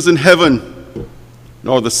angels in heaven,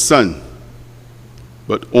 nor the Son,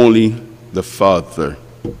 but only the Father.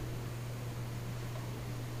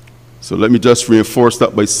 So let me just reinforce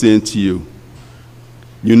that by saying to you,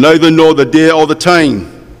 you neither know the day or the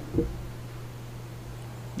time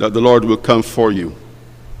that the Lord will come for you.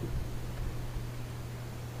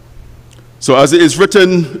 So as it is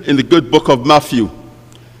written in the good book of Matthew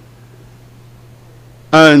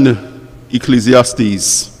and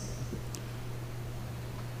Ecclesiastes,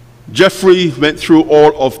 Jeffrey went through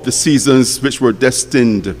all of the seasons which were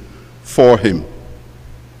destined for him.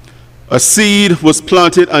 A seed was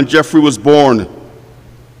planted and Jeffrey was born.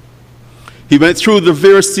 He went through the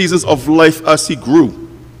various seasons of life as he grew.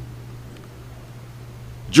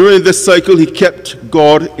 During this cycle, he kept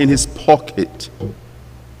God in his pocket.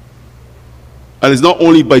 And it's not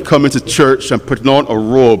only by coming to church and putting on a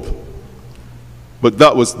robe, but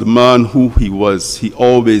that was the man who he was. He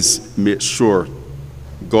always made sure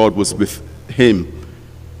God was with him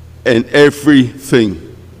in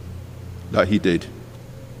everything that he did.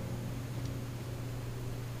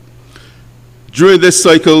 During this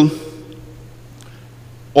cycle,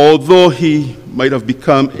 although he might have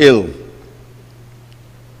become ill,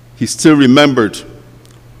 he still remembered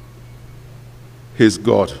his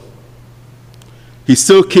God. He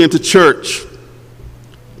still came to church.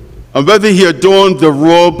 And whether he adorned the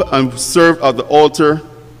robe and served at the altar,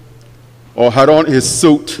 or had on his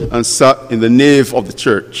suit and sat in the nave of the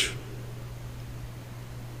church,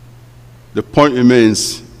 the point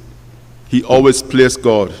remains, he always placed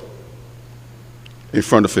God in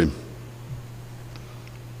front of him.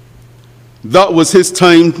 That was his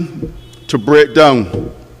time to break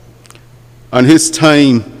down and his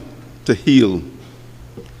time to heal.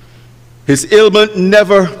 His ailment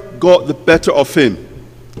never got the better of him,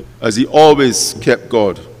 as he always kept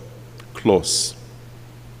God close.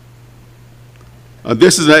 And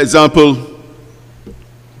this is an example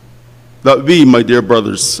that we, my dear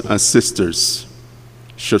brothers and sisters,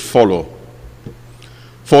 should follow.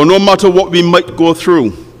 For no matter what we might go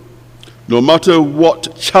through, no matter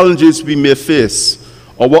what challenges we may face,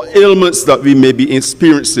 or what ailments that we may be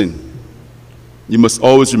experiencing, you must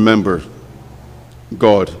always remember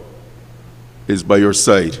God is by your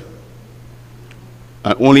side.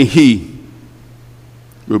 And only He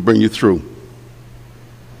will bring you through.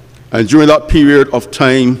 And during that period of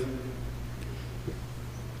time,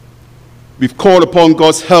 we've called upon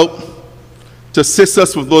God's help to assist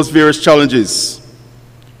us with those various challenges,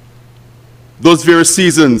 those various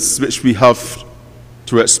seasons which we have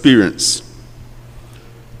to experience.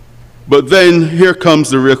 But then here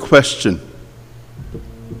comes the real question.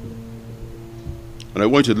 And I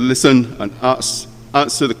want you to listen and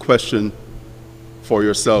answer the question for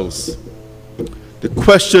yourselves. The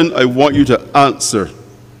question I want you to answer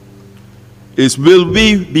is, will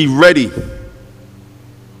we be ready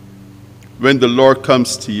when the Lord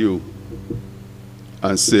comes to you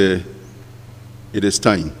and say, it is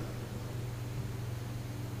time?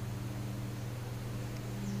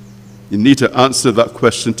 You need to answer that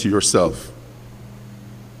question to yourself.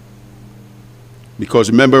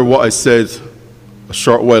 Because remember what I said a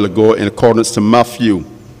short while ago in accordance to Matthew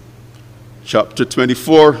chapter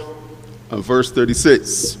 24 and verse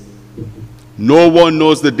 36. No one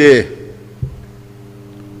knows the day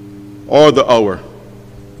or the hour,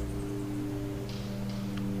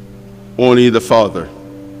 only the Father.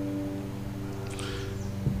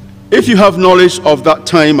 If you have knowledge of that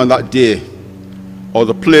time and that day, or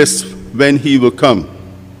the place when He will come,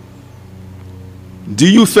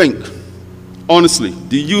 do you think, honestly,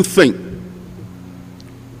 do you think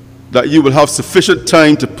that you will have sufficient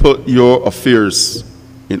time to put your affairs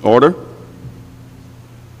in order?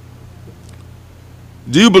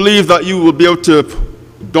 Do you believe that you will be able to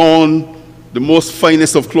don the most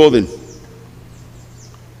finest of clothing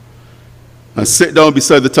and sit down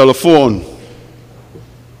beside the telephone,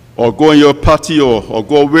 or go in your patio, or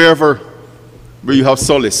go wherever where you have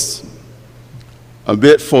solace, and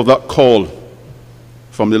wait for that call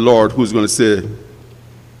from the Lord who's going to say,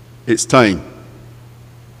 it's time?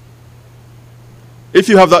 If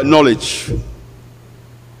you have that knowledge,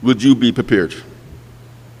 would you be prepared?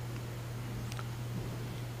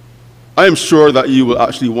 I am sure that you will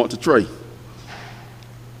actually want to try.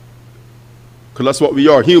 Because that's what we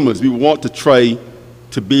are, humans. We want to try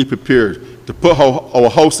to be prepared, to put our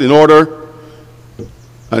house in order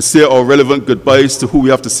and say our relevant goodbyes to who we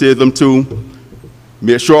have to say them to.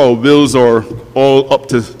 Make sure our bills are all up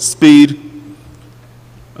to speed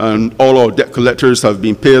and all our debt collectors have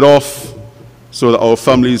been paid off, so that our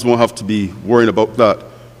families won't have to be worrying about that.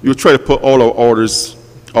 We'll try to put all our orders,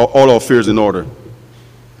 all our affairs in order.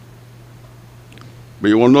 But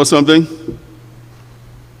you want to know something?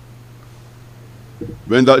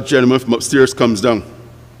 When that gentleman from upstairs comes down,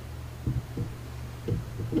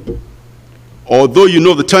 although you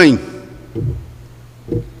know the time,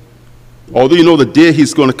 although you know the day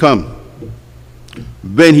he's going to come,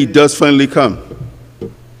 when he does finally come,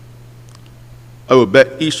 I will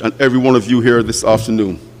bet each and every one of you here this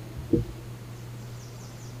afternoon,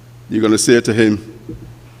 you're going to say to him,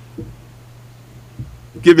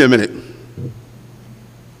 give me a minute.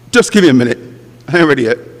 Just give me a minute. I ain't ready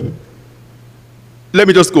yet. Let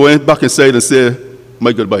me just go back inside and say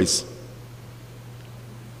my goodbyes.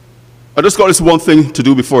 I just got this one thing to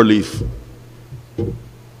do before I leave.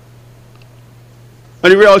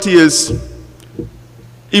 And the reality is,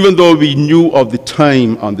 even though we knew of the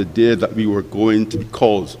time and the day that we were going to be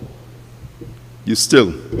called, you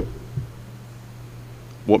still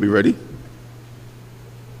won't be ready.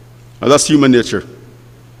 And that's human nature.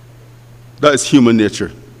 That is human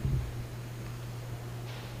nature.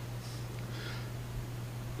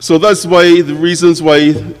 So that's why, the reasons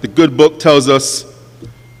why the good book tells us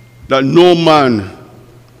that no man,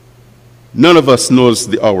 none of us knows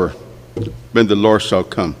the hour when the Lord shall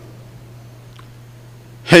come.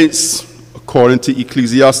 Hence, according to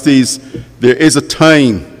Ecclesiastes, there is a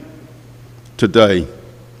time to die,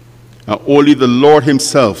 and only the Lord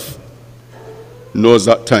himself knows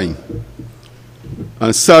that time.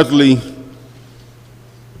 And sadly,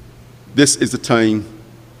 this is the time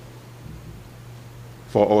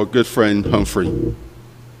for our good friend Humphrey.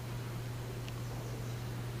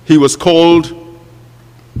 He was called,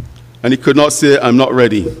 and he could not say, I'm not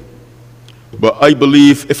ready. But I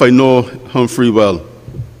believe, if I know Humphrey well,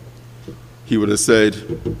 he would have said,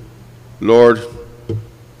 Lord,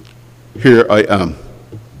 here I am.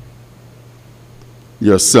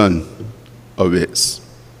 Your son awaits.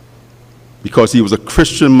 Because he was a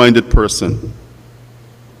Christian-minded person,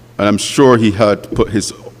 and I'm sure he had put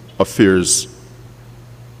his affairs,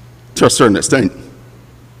 to a certain extent,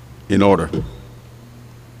 in order.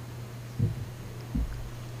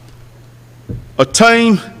 A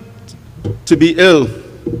time to be ill,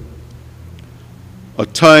 a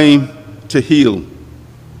time to heal,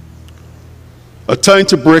 a time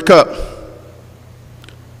to break up,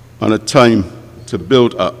 and a time to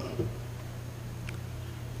build up.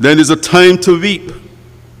 Then there's a time to weep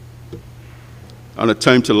and a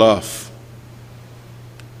time to laugh,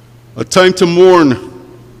 a time to mourn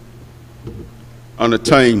and a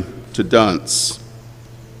time to dance.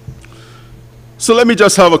 So let me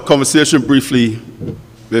just have a conversation briefly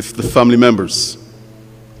with the family members.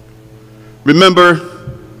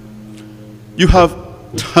 Remember, you have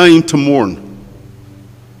time to mourn.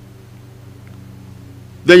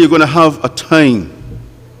 Then you're going to have a time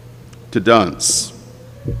to dance,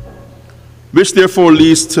 which therefore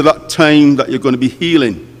leads to that time that you're going to be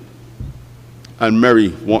healing and merry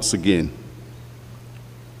once again.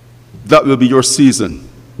 That will be your season.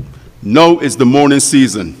 Now is the mourning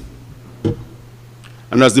season.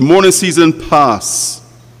 And as the mourning season passes,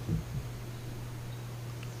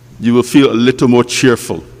 you will feel a little more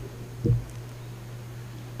cheerful.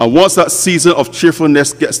 And once that season of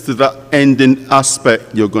cheerfulness gets to that ending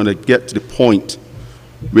aspect, you're going to get to the point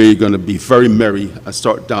where you're going to be very merry and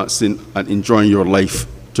start dancing and enjoying your life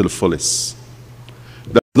to the fullest.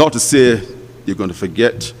 That's not to say you're going to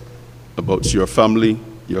forget about your family,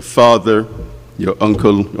 your father, your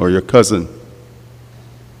uncle, or your cousin.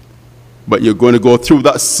 But you're going to go through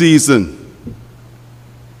that season.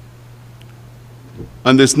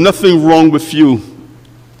 And there's nothing wrong with you,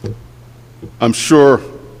 I'm sure,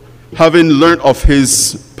 having learned of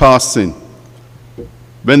his passing,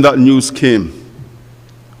 when that news came,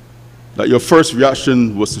 that your first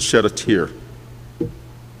reaction was to shed a tear.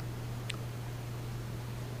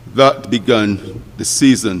 That began the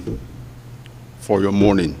season for your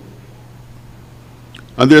mourning.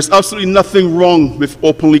 And there's absolutely nothing wrong with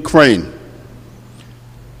openly crying,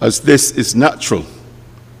 as this is natural.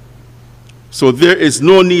 So there is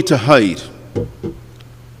no need to hide.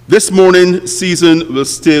 This mourning season will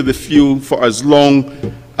stay with you for as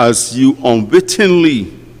long as you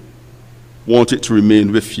unwittingly want it to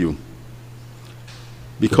remain with you.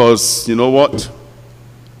 Because you know what?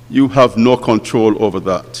 You have no control over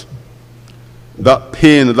that. That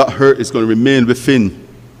pain, that hurt is going to remain within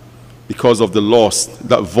because of the loss,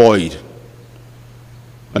 that void.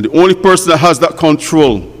 And the only person that has that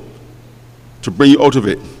control to bring you out of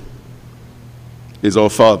it is our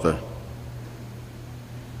Father.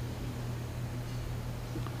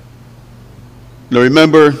 Now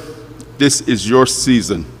remember, this is your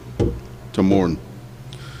season to mourn.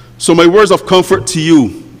 So my words of comfort to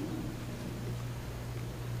you,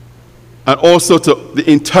 and also to the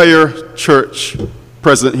entire church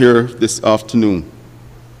present here this afternoon,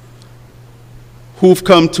 who've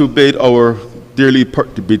come to bid our dearly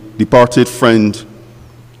departed friend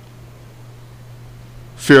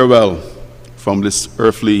farewell from this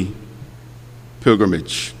earthly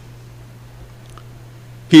pilgrimage.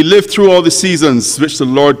 He lived through all the seasons which the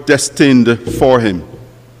Lord destined for him.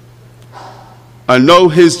 And now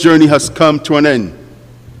his journey has come to an end.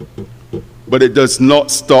 But it does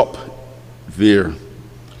not stop there,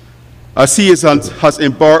 as he has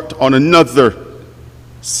embarked on another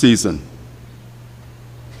season.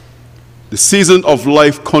 The season of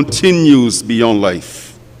life continues beyond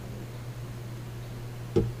life.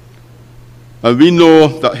 And we know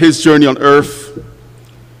that his journey on earth,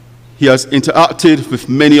 he has interacted with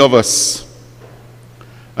many of us,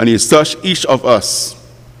 and he has touched each of us.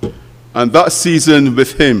 And that season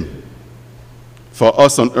with him for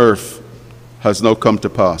us on earth has now come to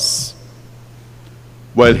pass,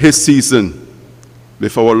 while his season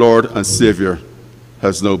with our Lord and Savior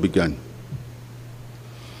has now begun.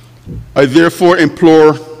 I therefore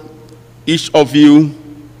implore each of you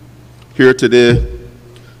here today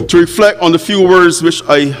to reflect on the few words which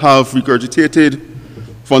I have regurgitated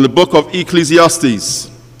from the book of Ecclesiastes,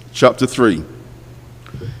 chapter 3.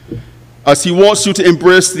 As he wants you to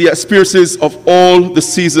embrace the experiences of all the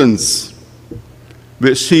seasons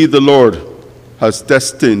which he, the Lord, has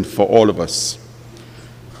destined for all of us.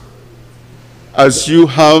 As you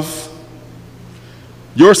have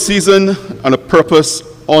your season and a purpose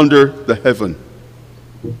under the heaven,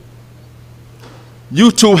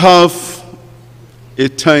 you too have a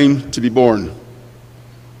time to be born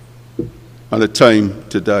and a time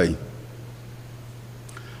to die,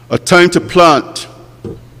 a time to plant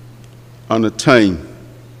and a time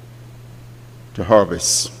to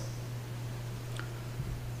harvest.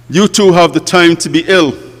 You too have the time to be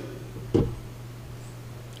ill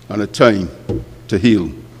and a time to heal,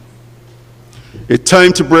 a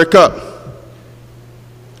time to break up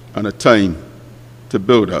and a time to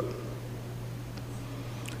build up.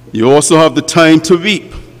 You also have the time to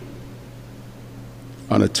weep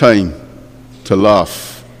and a time to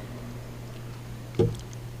laugh.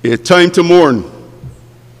 A time to mourn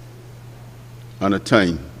and a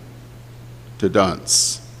time to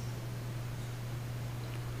dance.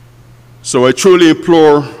 So I truly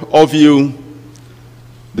implore of you,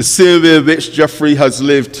 the same way which Jeffrey has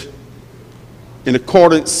lived, in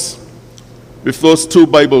accordance with those two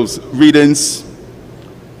Bibles readings,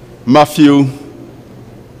 Matthew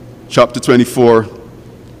chapter 24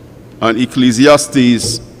 and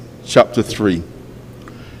Ecclesiastes chapter 3.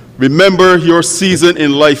 Remember, your season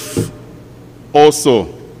in life also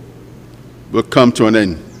will come to an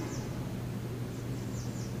end.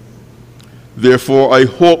 Therefore, I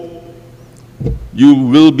hope you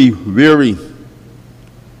will be weary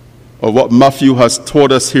of what Matthew has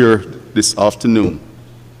taught us here this afternoon.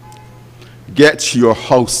 Get your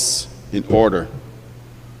house in order,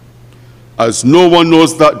 as no one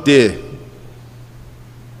knows that day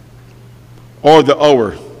or the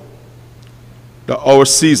hour that our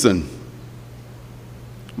season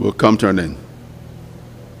will come to an end.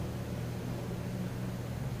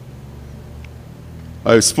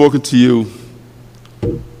 I have spoken to you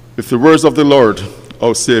with the words of the Lord,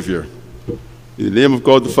 our Savior, in the name of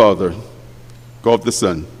God the Father, God the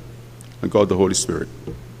Son, and God the Holy Spirit.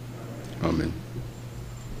 Amen.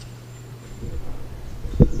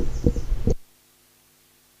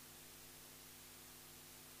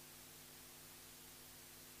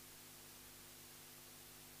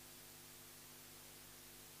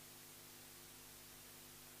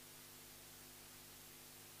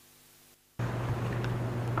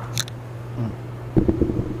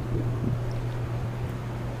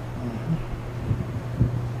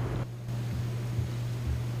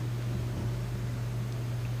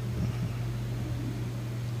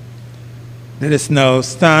 Let us now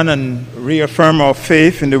stand and reaffirm our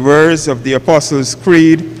faith in the words of the Apostles'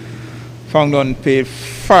 Creed, found on page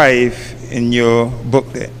 5 in your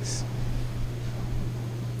booklets.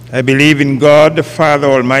 I believe in God, the Father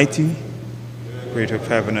Almighty, creator of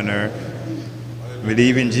heaven and earth. I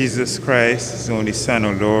believe in Jesus Christ, his only Son,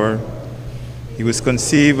 O Lord. He was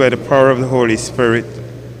conceived by the power of the Holy Spirit,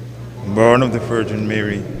 born of the Virgin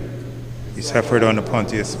Mary. He suffered under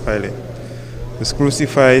Pontius Pilate, was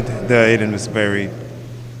crucified, died, and was buried.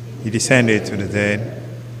 He descended to the dead.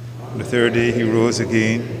 On the third day he rose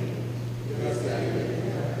again,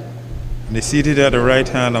 and is seated at the right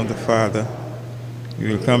hand of the Father. He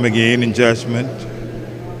will come again in judgment.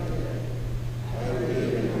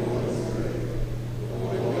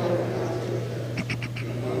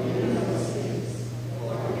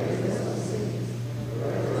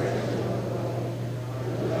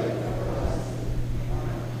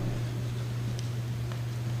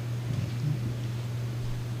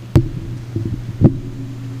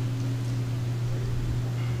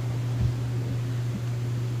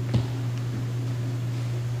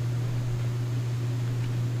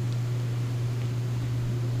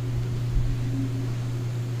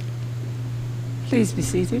 Please be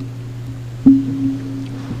seated.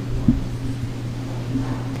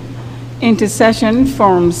 Intercession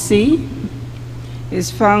Form C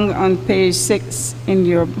is found on page 6 in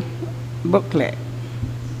your booklet.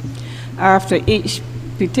 After each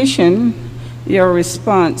petition, your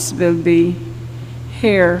response will be,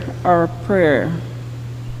 "Hear our prayer."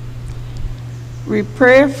 We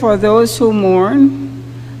pray for those who mourn,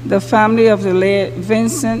 the family of the late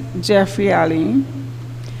Vincent Jeffrey Alleyne.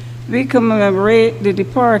 We commemorate the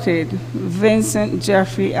departed Vincent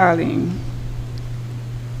Jeffrey Alleyne.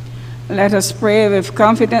 Let us pray with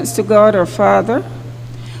confidence to God our Father,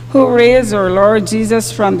 who raised our Lord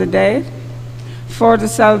Jesus from the dead, for the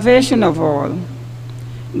salvation of all.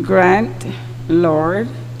 Grant, Lord,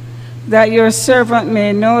 that your servant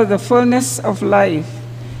may know the fullness of life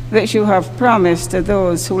which you have promised to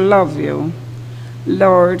those who love you.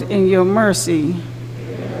 Lord, in your mercy,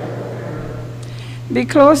 be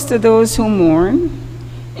close to those who mourn.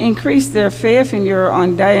 Increase their faith in your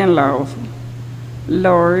undying love.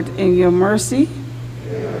 Lord, in your mercy,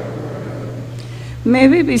 may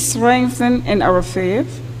we be strengthened in our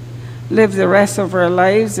faith, live the rest of our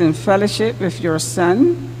lives in fellowship with your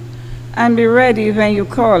Son, and be ready when you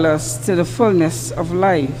call us to the fullness of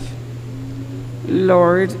life.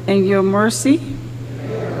 Lord, in your mercy,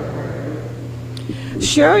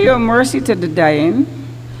 show your mercy to the dying,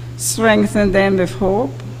 strengthen them with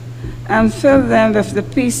hope, and fill them with the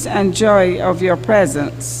peace and joy of your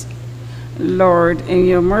presence. Lord, in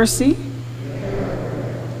your mercy,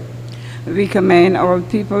 we commend all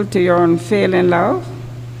people to your unfailing love,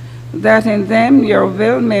 that in them your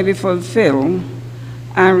will may be fulfilled,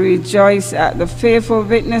 and rejoice at the faithful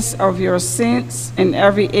witness of your saints in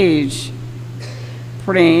every age,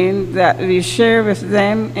 praying that we share with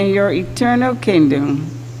them in your eternal kingdom,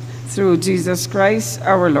 through Jesus Christ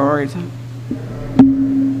our Lord.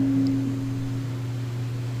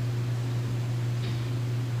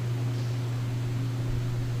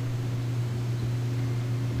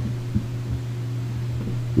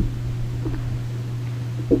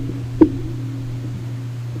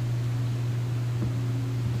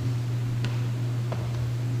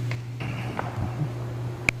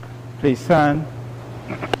 Please stand.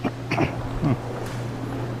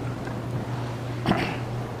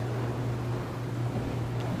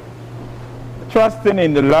 Trusting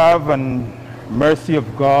in the love and mercy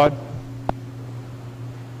of God,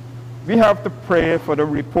 we have to pray for the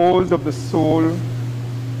repose of the soul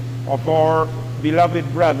of our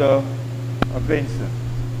beloved brother, Vincent.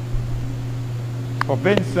 For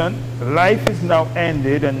Vincent, life is now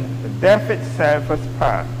ended and death itself has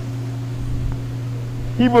passed.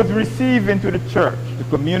 He was received into the church, the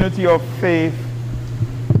community of faith,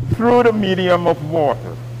 through the medium of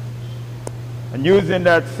water. And using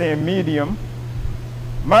that same medium,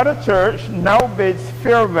 Mother Church now bids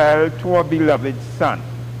farewell to our beloved son.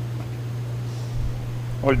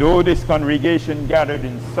 Although this congregation gathered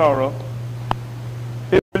in sorrow,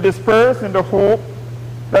 it will disperse in the hope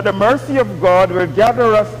that the mercy of God will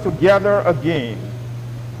gather us together again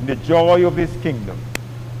in the joy of his kingdom.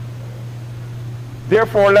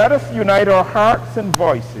 Therefore, let us unite our hearts and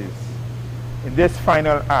voices in this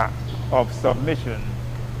final act of submission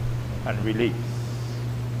and release.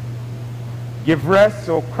 Give rest,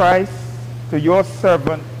 O Christ, to your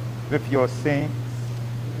servant with your saints.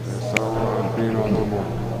 Their sorrow and pain are no more.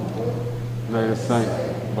 Neither sight,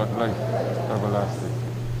 but life everlasting.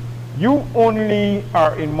 You only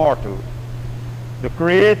are immortal, the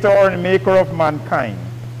creator and maker of mankind.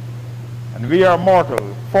 And we are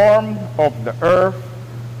mortal, formed of the earth,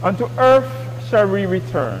 unto earth shall we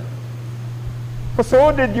return. For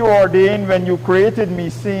so did you ordain when you created me,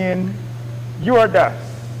 saying, you are dust,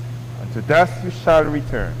 and to dust you shall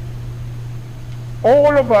return.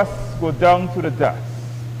 All of us go down to the dust,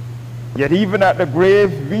 yet even at the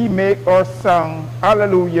grave we make our song,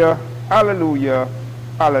 Alleluia, Alleluia,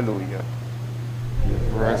 Alleluia.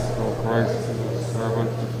 Give rest, O Christ, to the servant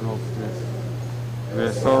of no place.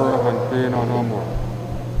 Their sorrow and pain are no more.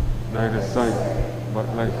 Neither sight, but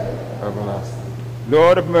life everlasting.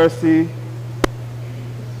 Lord of mercy,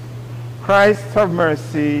 Christ have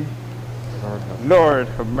mercy, Lord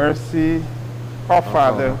have mercy. Our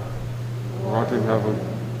Father, who art in heaven,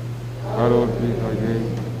 hallowed be thy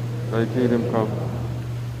name. Thy kingdom come.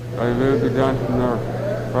 Thy will be done on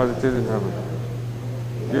earth as it is in heaven.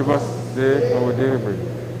 Give us this day our daily bread.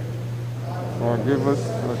 Forgive us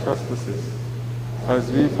our trespasses, as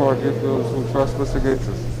we forgive those who trespass against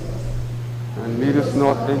us. And lead us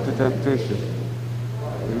not into temptation.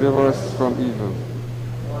 Deliver us from evil.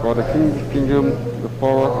 For the kingdom, the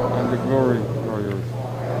power, and the glory are yours,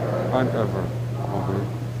 and ever. Amen.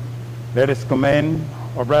 let us commend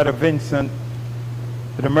our brother Vincent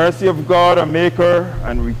to the mercy of God, our Maker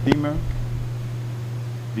and Redeemer.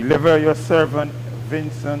 Deliver your servant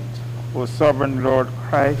Vincent, O sovereign Lord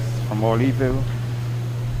Christ, from all evil,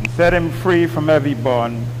 and set him free from every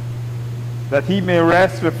bond, that he may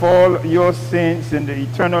rest with all your saints in the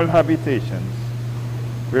eternal habitations,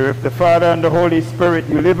 where with the Father and the Holy Spirit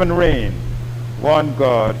you live and reign, one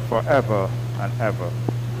God, forever and ever.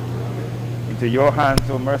 Into your hands,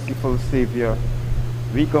 O merciful Savior,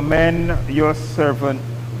 we commend your servant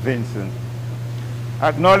Vincent.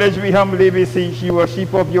 Acknowledge, we humbly beseech you, a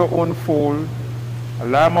sheep of your own fold, a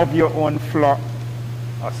lamb of your own flock,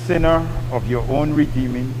 a sinner of your own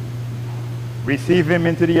redeeming. Receive him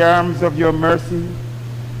into the arms of your mercy,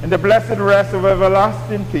 in the blessed rest of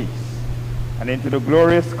everlasting peace, and into the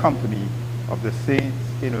glorious company of the saints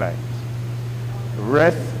in light.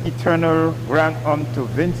 Rest eternal grant unto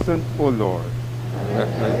Vincent, O Lord. Let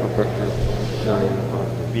thy perfected shine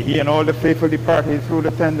upon. Be he and all the faithful departed through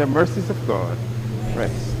the tender mercies of God.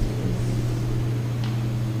 Rest.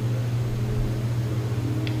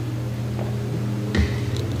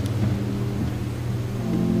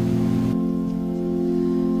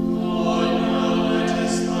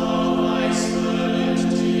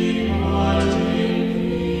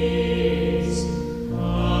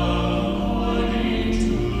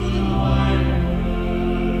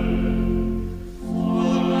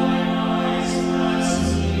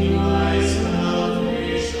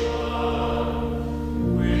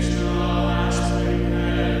 We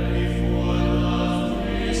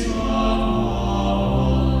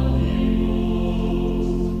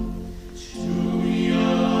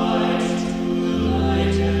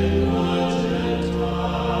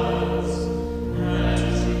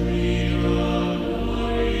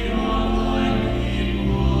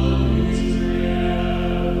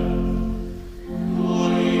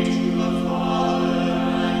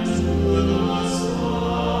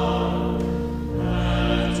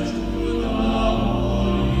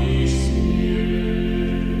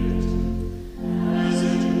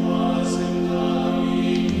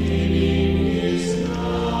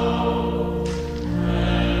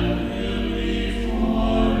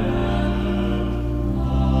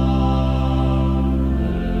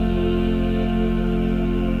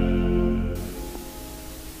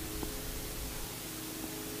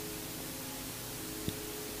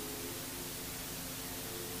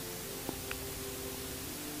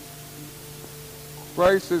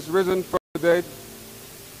Christ is risen from the dead,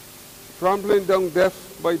 trampling down death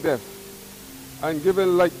by death, and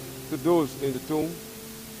giving light to those in the tomb.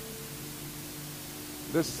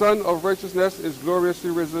 The Son of righteousness is gloriously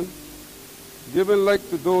risen, giving light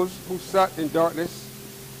to those who sat in darkness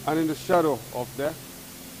and in the shadow of death.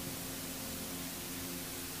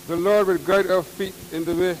 The Lord will guide our feet in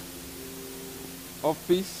the way of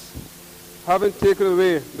peace, having taken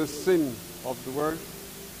away the sin of the world.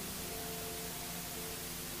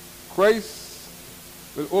 Christ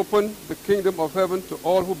will open the kingdom of heaven to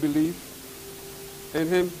all who believe in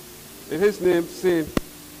him, in his name, saying,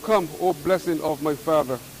 "Come, O blessing of my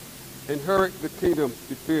Father, inherit the kingdom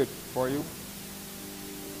prepared for you."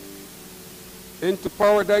 Into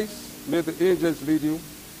paradise may the angels lead you.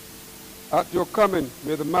 At your coming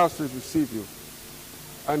may the masters receive you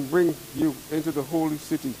and bring you into the holy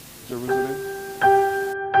city, Jerusalem.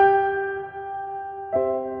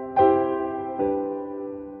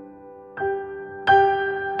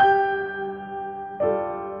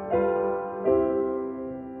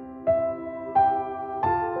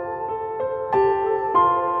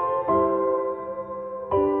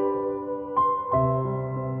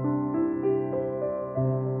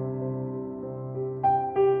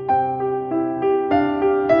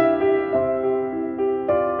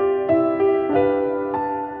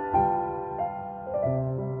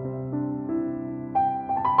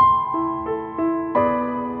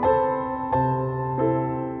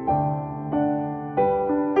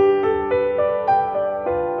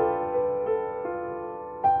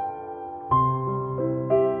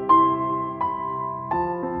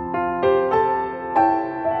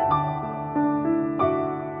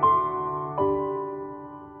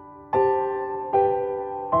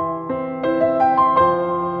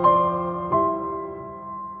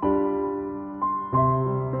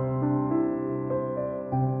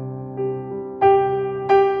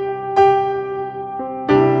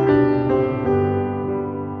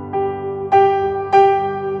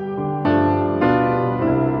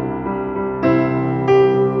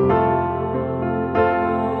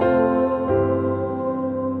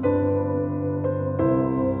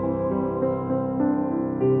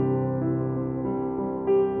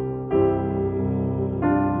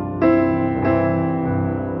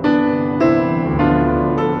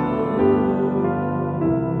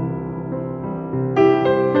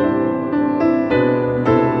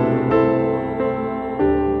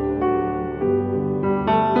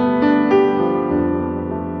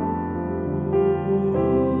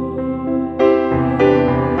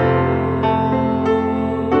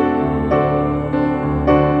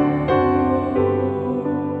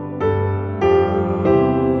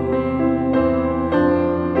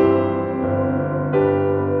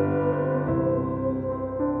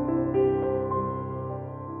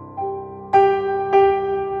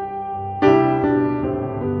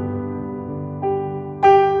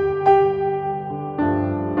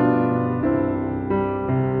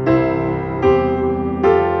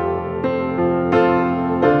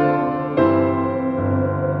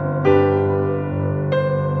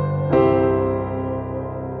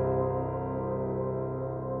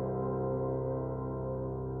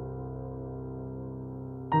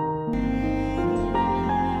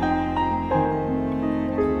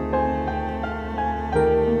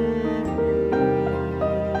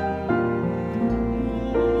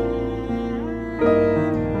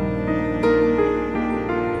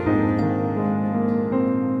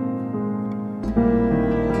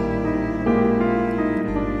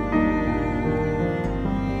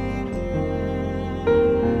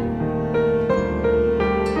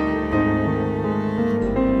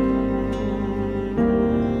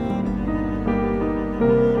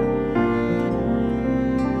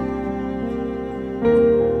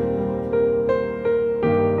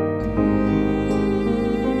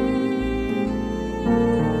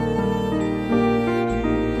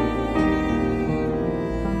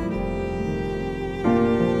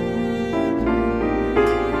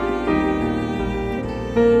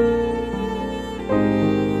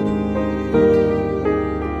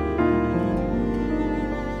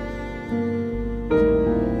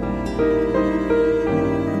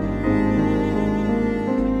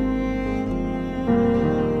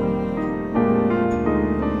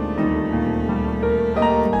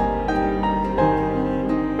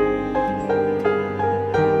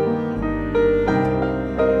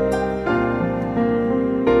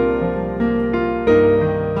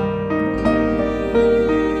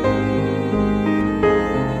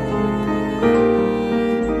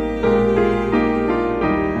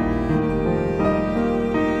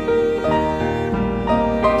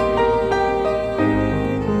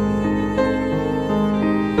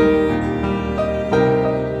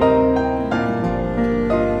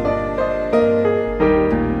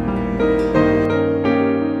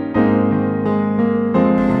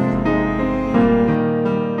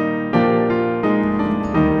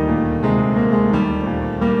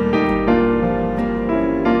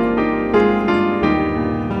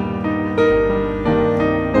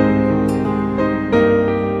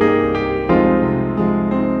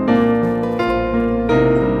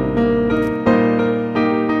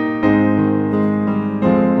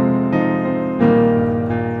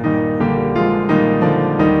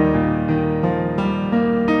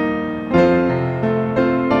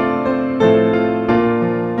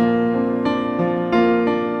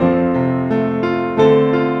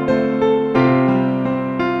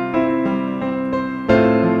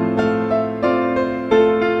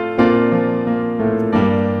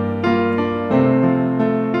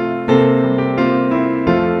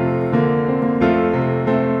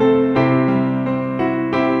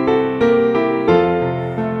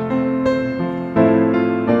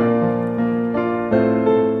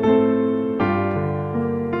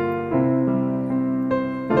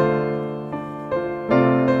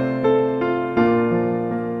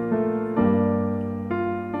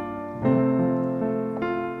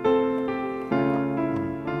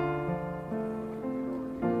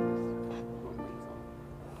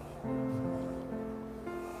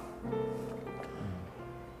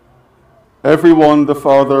 Everyone the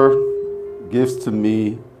Father gives to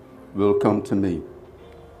me will come to me.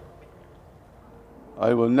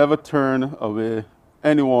 I will never turn away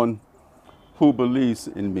anyone who believes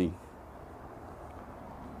in me.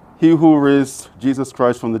 He who raised Jesus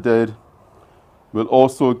Christ from the dead will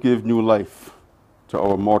also give new life to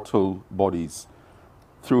our mortal bodies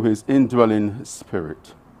through his indwelling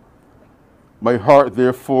Spirit. My heart,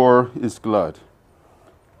 therefore, is glad,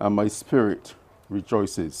 and my spirit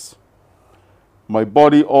rejoices. My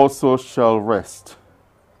body also shall rest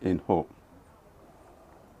in hope.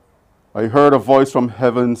 I heard a voice from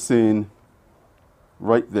heaven saying,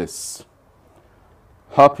 "Write this,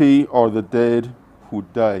 happy are the dead who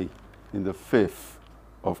die in the faith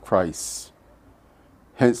of Christ.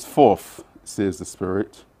 Henceforth, says the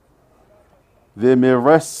Spirit, they may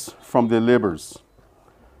rest from their labors,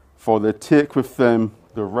 for they take with them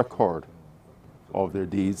the record of their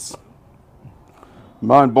deeds.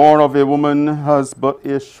 Man born of a woman has but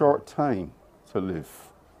a short time to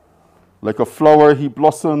live. Like a flower he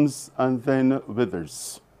blossoms and then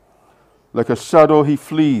withers. Like a shadow he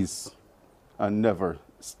flees and never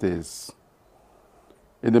stays.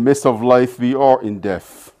 In the midst of life we are in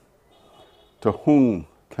death. To whom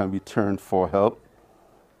can we turn for help?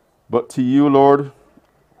 But to you, Lord,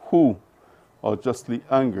 who are justly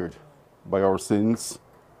angered by our sins.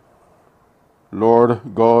 Lord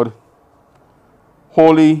God,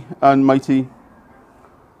 holy and mighty,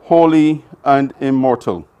 holy and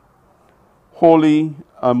immortal, holy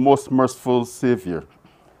and most merciful Savior,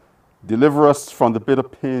 deliver us from the bitter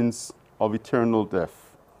pains of eternal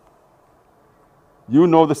death. You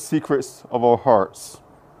know the secrets of our hearts.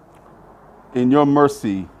 In your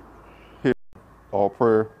mercy, hear our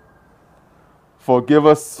prayer. Forgive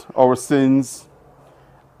us our sins,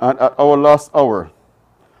 and at our last hour,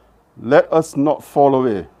 let us not fall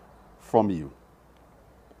away from you.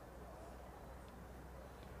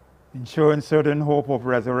 Ensuring certain hope of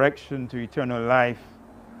resurrection to eternal life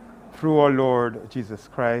through our Lord Jesus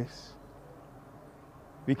Christ,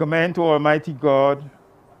 we commend to Almighty God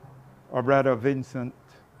our brother Vincent.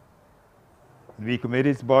 We commit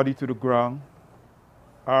his body to the ground,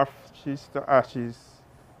 ashes to ashes,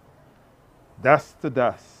 dust to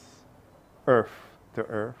dust, earth to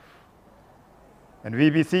earth. And we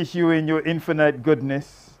beseech you in your infinite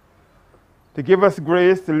goodness to give us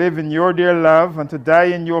grace to live in your dear love and to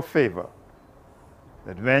die in your favor,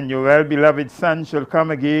 that when your well-beloved Son shall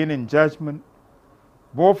come again in judgment,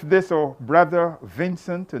 both this our brother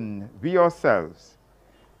Vincent and we ourselves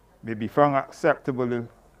may be found acceptable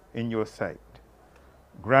in your sight.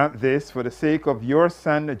 Grant this for the sake of your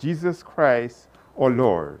Son, Jesus Christ, our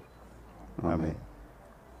Lord. Amen.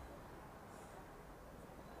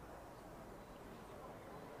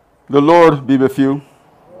 The Lord be with you.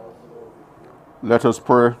 Let us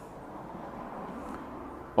pray.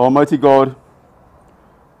 Almighty God,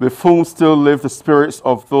 with whom still live the spirits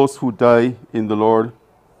of those who die in the Lord,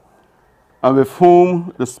 and with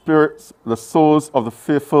whom the souls of the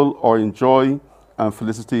faithful are in joy and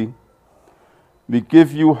felicity, we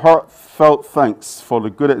give you heartfelt thanks for the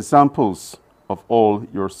good examples of all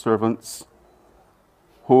your servants,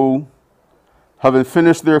 who, having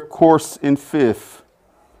finished their course in faith,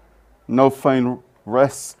 now find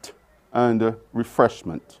rest and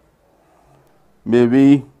refreshment. May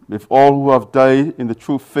we, with all who have died in the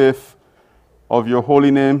true faith of your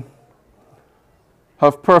holy name,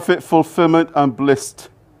 have perfect fulfillment and bliss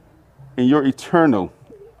in your eternal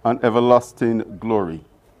and everlasting glory.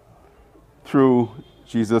 Through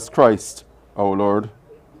Jesus Christ, our Lord.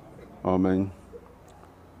 Amen.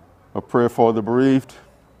 A prayer for the bereaved.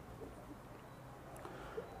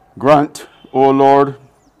 Grant, O Lord,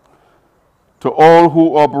 to all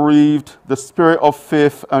who are bereaved the spirit of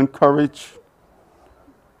faith and courage,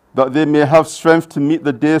 that they may have strength to meet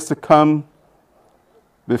the days to come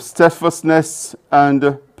with steadfastness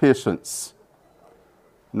and patience,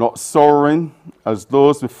 not sorrowing as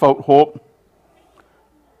those without hope,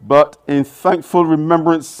 but in thankful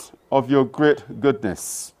remembrance of your great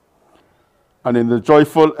goodness, and in the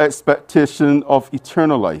joyful expectation of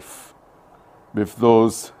eternal life with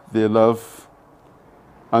those they love.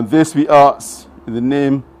 And this we ask in the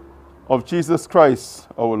name of Jesus Christ,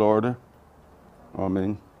 our Lord.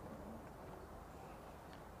 Amen.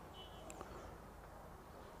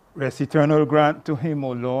 Rest eternal grant to him,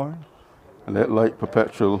 O Lord. And let light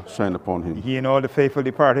perpetual shine upon him. He and all the faithful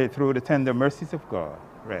departed through the tender mercies of God.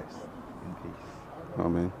 Rest in peace.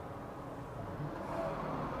 Amen.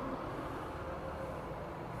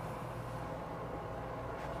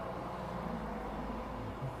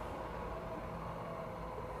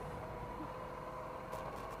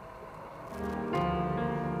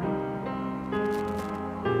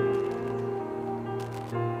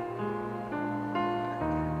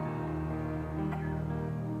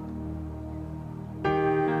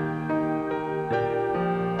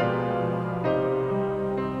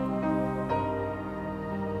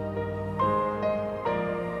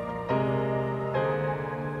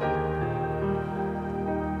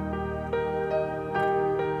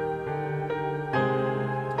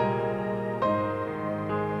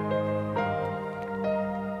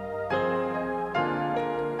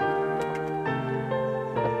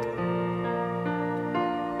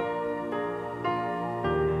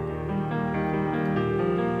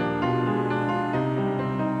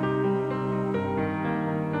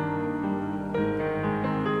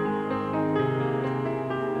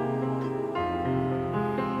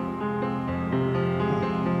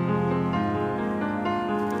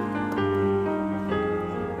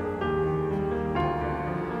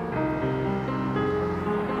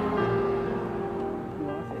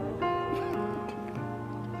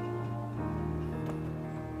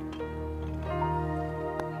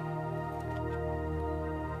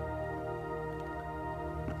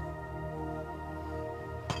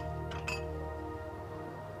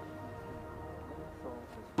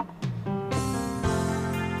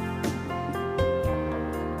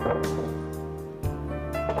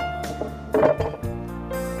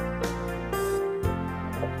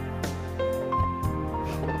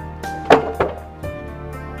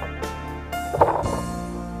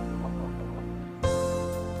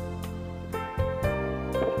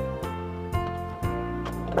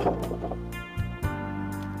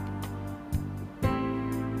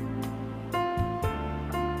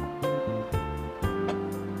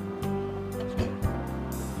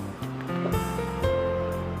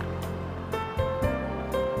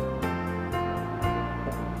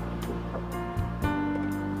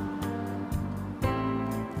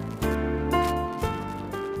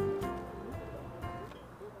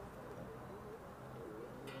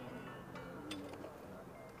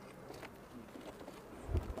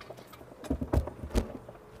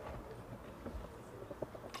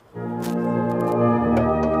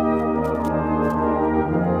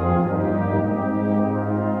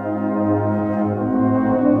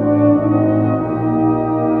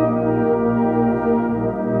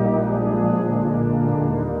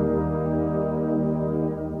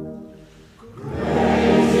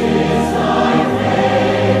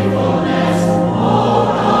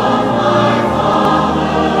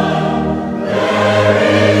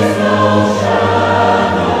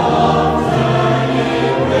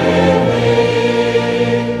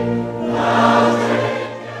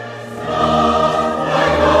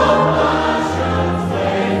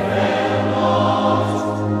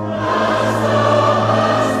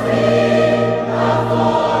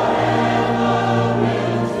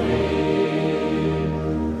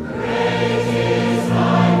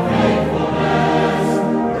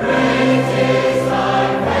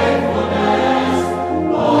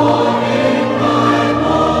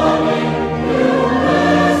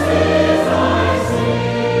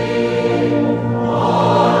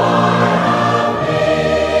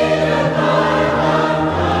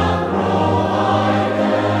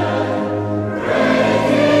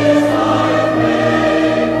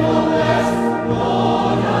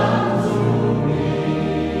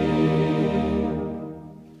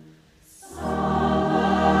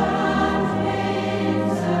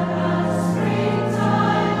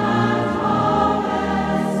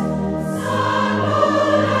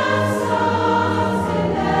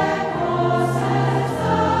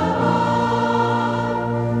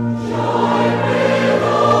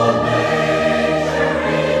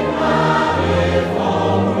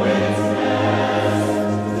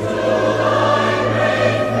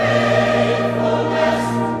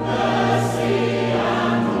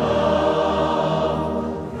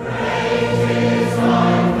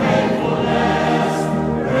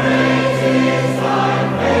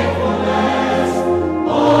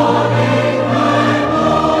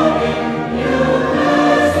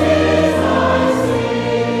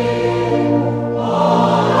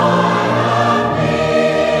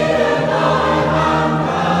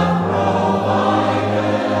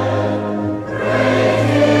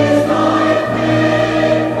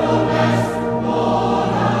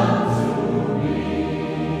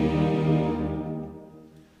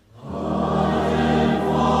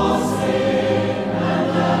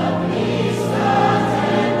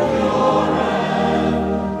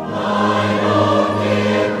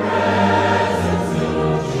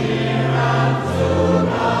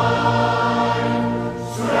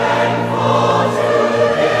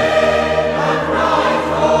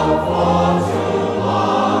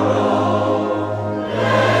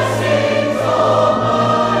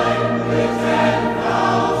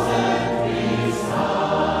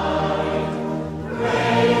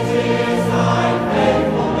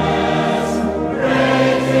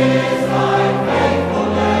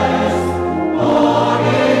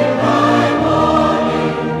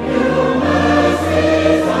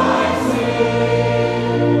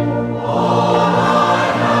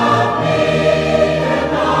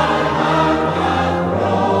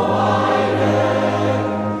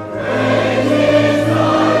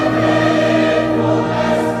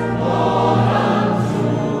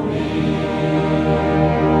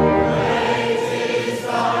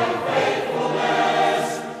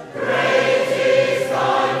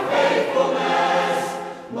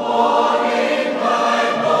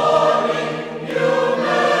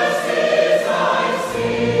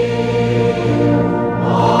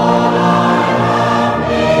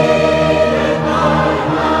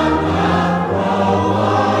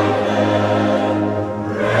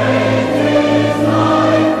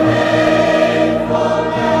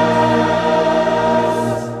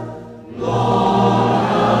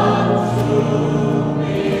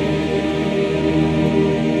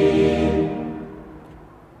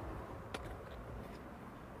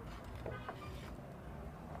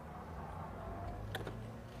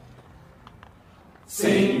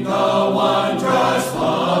 Sing the wondrous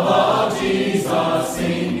love of Jesus,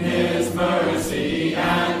 sing his mercy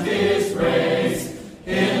and his grace.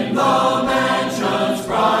 In the mansions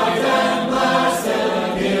bright and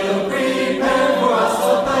blessed, he'll prepare for us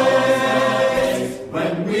a place.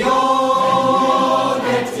 When we all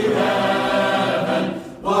get to heaven,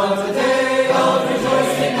 what a day of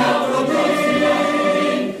rejoicing that will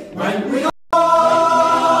be. When we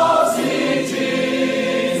all see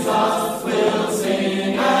Jesus, we'll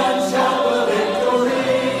sing and shout the victory.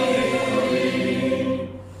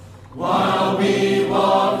 While we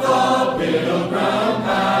walk the pilgrim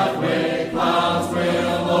pathway, clouds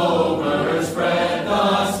will overspread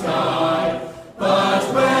the sky. But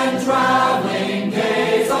when traveling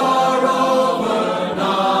days are over,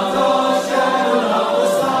 not a shadow of a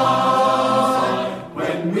sign.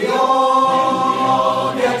 When we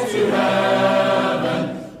all get to heaven,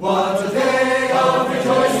 what a day of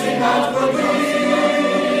rejoicing that will be.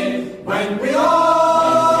 When we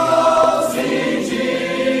all see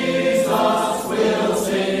Jesus, we'll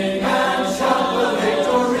sing and shout the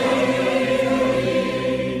victory.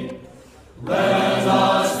 Let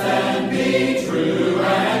us then be true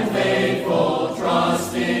and faithful,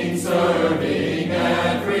 trusting, serving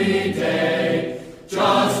every day.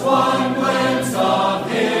 Just one glimpse of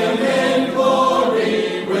him in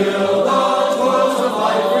glory will the toils of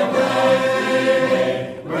life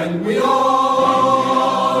repay. When we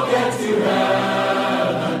all get to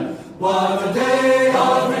heaven, what a day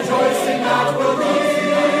of rejoicing that will be.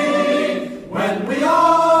 When we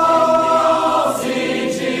all see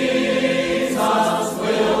Jesus,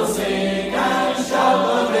 we'll sing and shout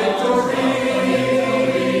the victory.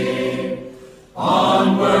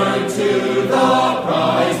 Onward to the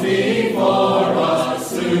prize before us,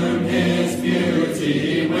 soon his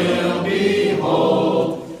beauty will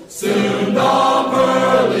behold. Soon the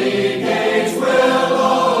pearly gates will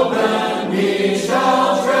open, we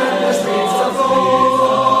shall tread the streets of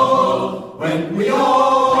gold. When we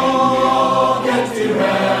all get to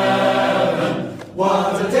heaven,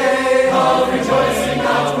 what a day of rejoicing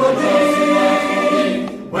that will be.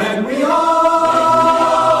 When we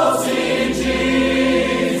all see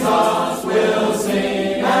Jesus, we'll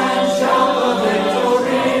sing and shout the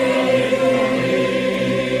victory.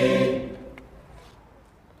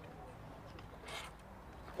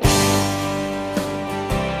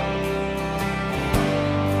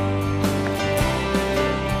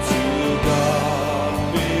 To God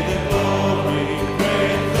be the glory,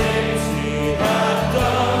 great things he hath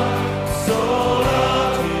done. So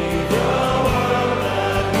loved he the world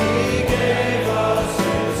that he gave us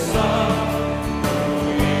his Son, who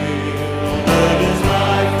yielded his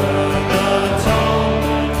life an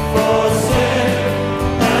atonement for sin,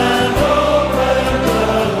 and opened the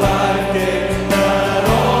life gate that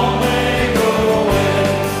all may go in.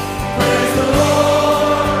 Praise the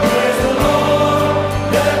Lord,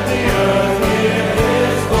 let the earth hear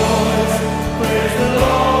his voice. Praise the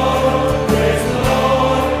Lord,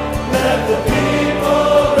 let the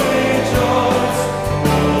people rejoice.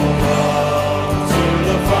 Oh, come to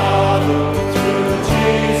the Father through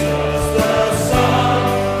Jesus the Son,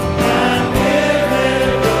 and give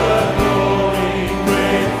him the glory,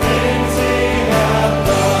 great things he hath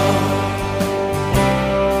done.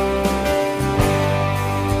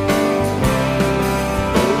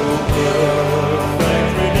 Perfect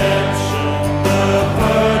redemption, the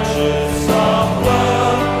purchase of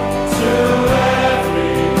blood, to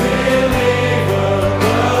every believer,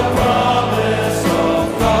 the promise of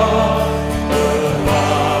God. The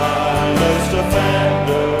vilest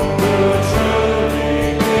offender who truly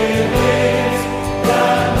believes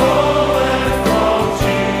that knowing from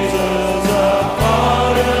Jesus a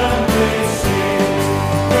pardon receives.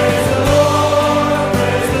 Praise the Lord,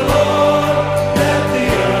 let the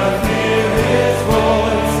earth hear his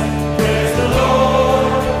voice. Praise the Lord,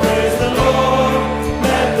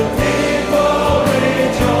 let the people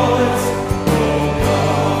rejoice. Oh,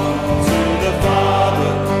 come to the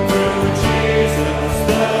Father through Jesus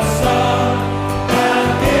the Son, and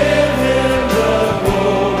give him the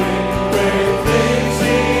glory, great things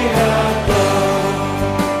he hath done.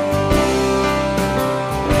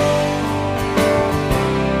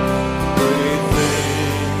 Great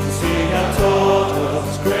things he hath taught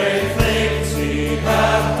us, great things he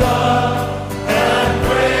hath done, and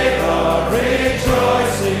great our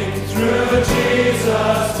rejoicing through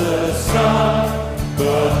Jesus the Son.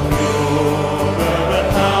 But purer and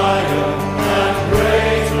higher and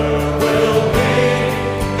greater will be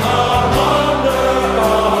our wonder,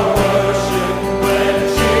 our worship, when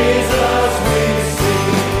Jesus we see.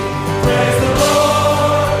 Praise the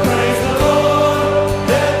Lord,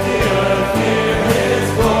 let the earth hear his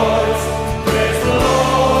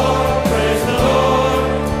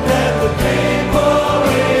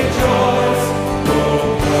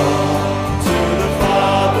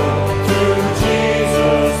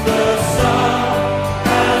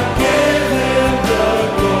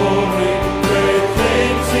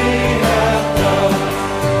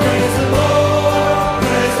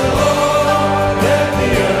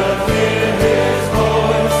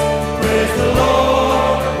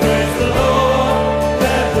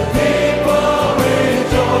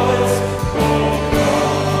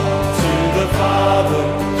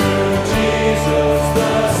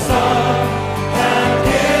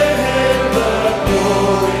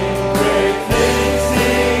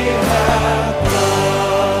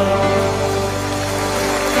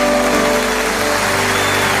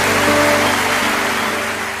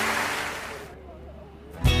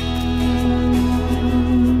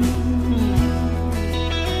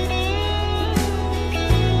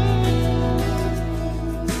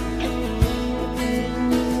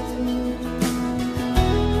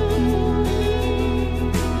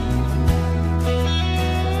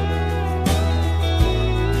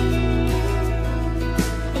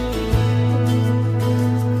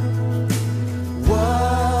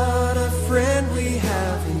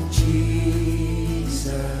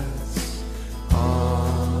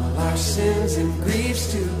sins and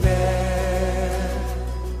griefs to bear.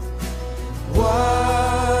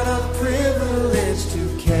 What a privilege to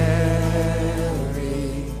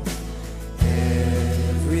carry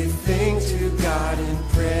everything to God in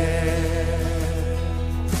prayer.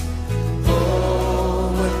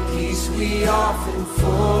 Oh, what peace we often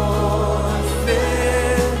forfeit.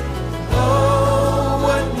 Oh,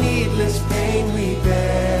 what needless pain we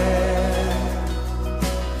bear.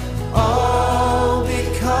 All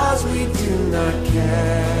because we do not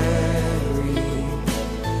carry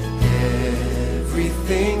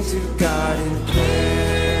everything to God in prayer.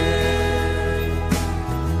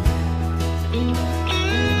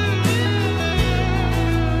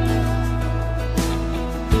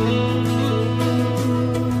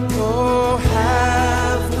 Oh,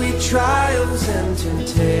 have we trials and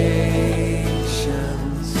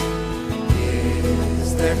temptations?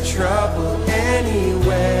 Is there trouble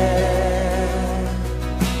anywhere?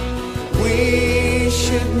 We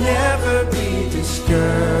should never be discouraged.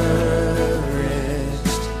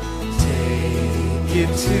 Take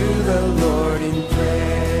it to the Lord in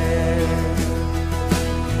prayer.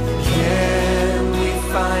 Can we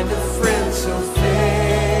find a friend so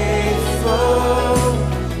faithful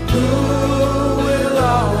who will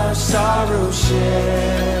all our sorrow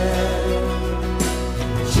share?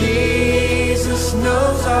 Jesus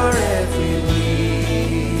knows our every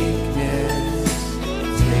weakness.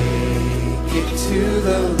 Take it to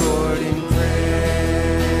the Lord in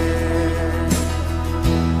prayer.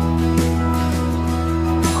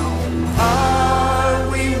 Are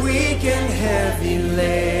we weak and heavy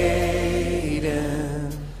laden,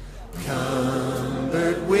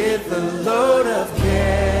 cumbered with a load of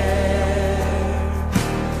care?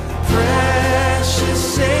 Precious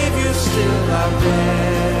Savior, still our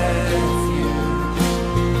refuge.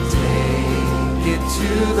 Take it to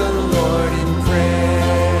the Lord in prayer.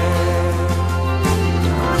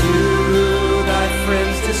 Do thy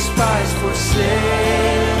friends despise,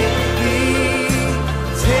 forsake thee?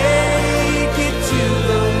 Take it to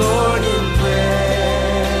the Lord in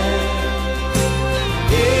prayer.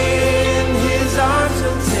 In his arms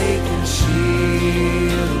he'll take and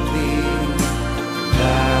shield thee.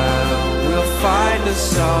 Thou wilt find a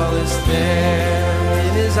solace there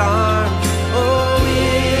in his arms. Oh,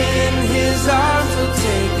 in his arms he'll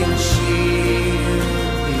take and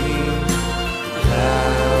shield thee.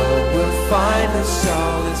 Thou wilt find a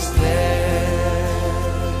solace there.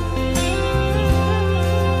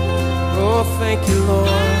 Oh, thank you,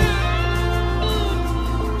 Lord.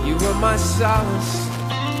 You are my solace.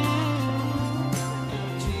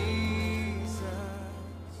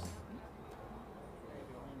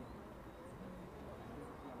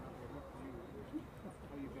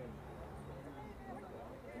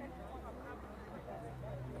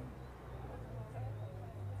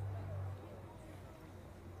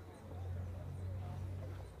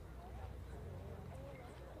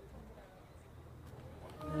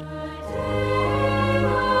 The day will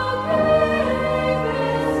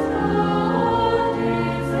bring this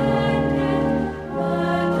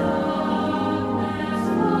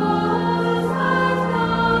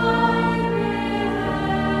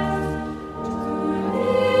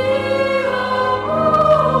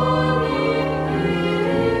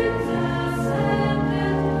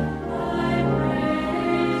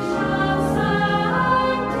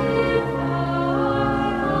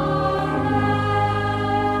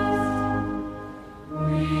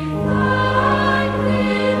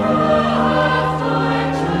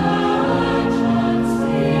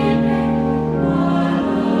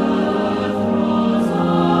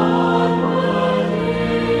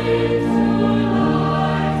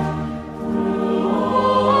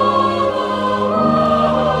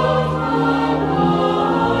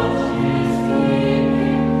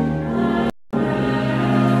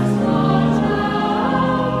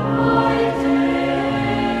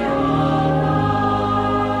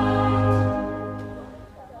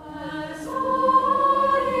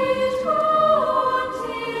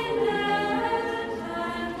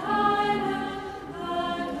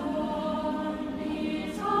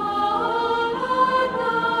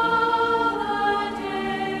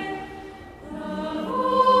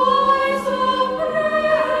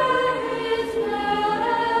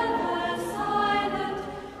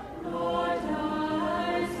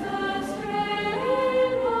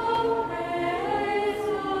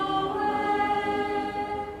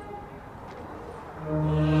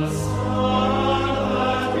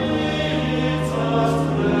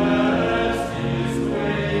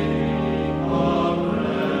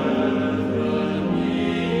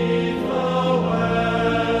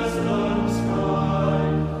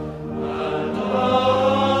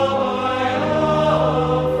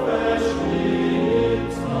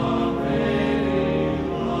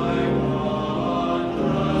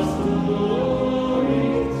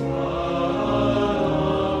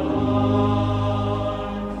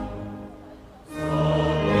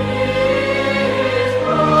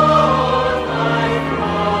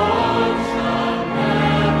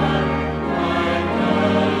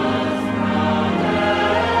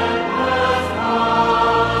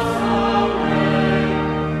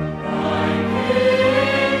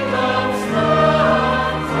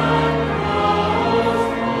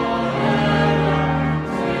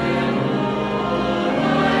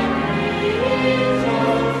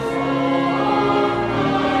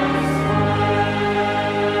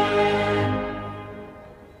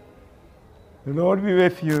Lord be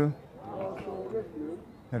with you.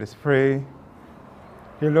 Let us pray.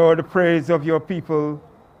 Dear Lord, the praise of your people,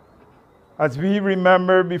 as we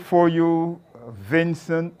remember before you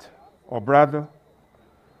Vincent, our brother,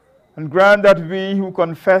 and grant that we who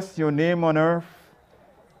confess your name on earth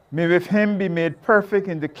may with him be made perfect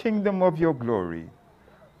in the kingdom of your glory,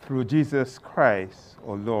 through Jesus Christ,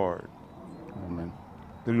 our Lord. Amen.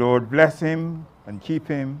 The Lord bless him and keep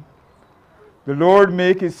him. The Lord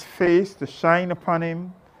make his face to shine upon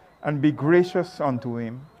him and be gracious unto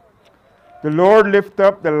him. The Lord lift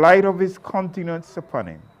up the light of his countenance upon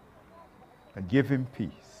him and give him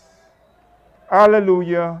peace.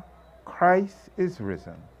 Alleluia, Christ is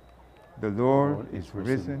risen. The Lord is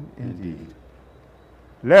risen indeed.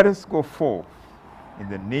 Let us go forth in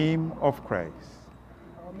the name of Christ.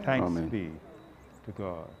 Thanks Amen. be to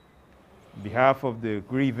God. On behalf of the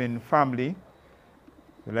grieving family,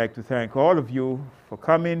 we'd like to thank all of you for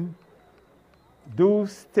coming. Do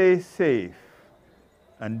stay safe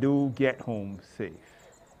and do get home safe.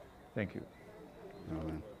 Thank you.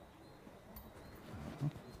 Amen.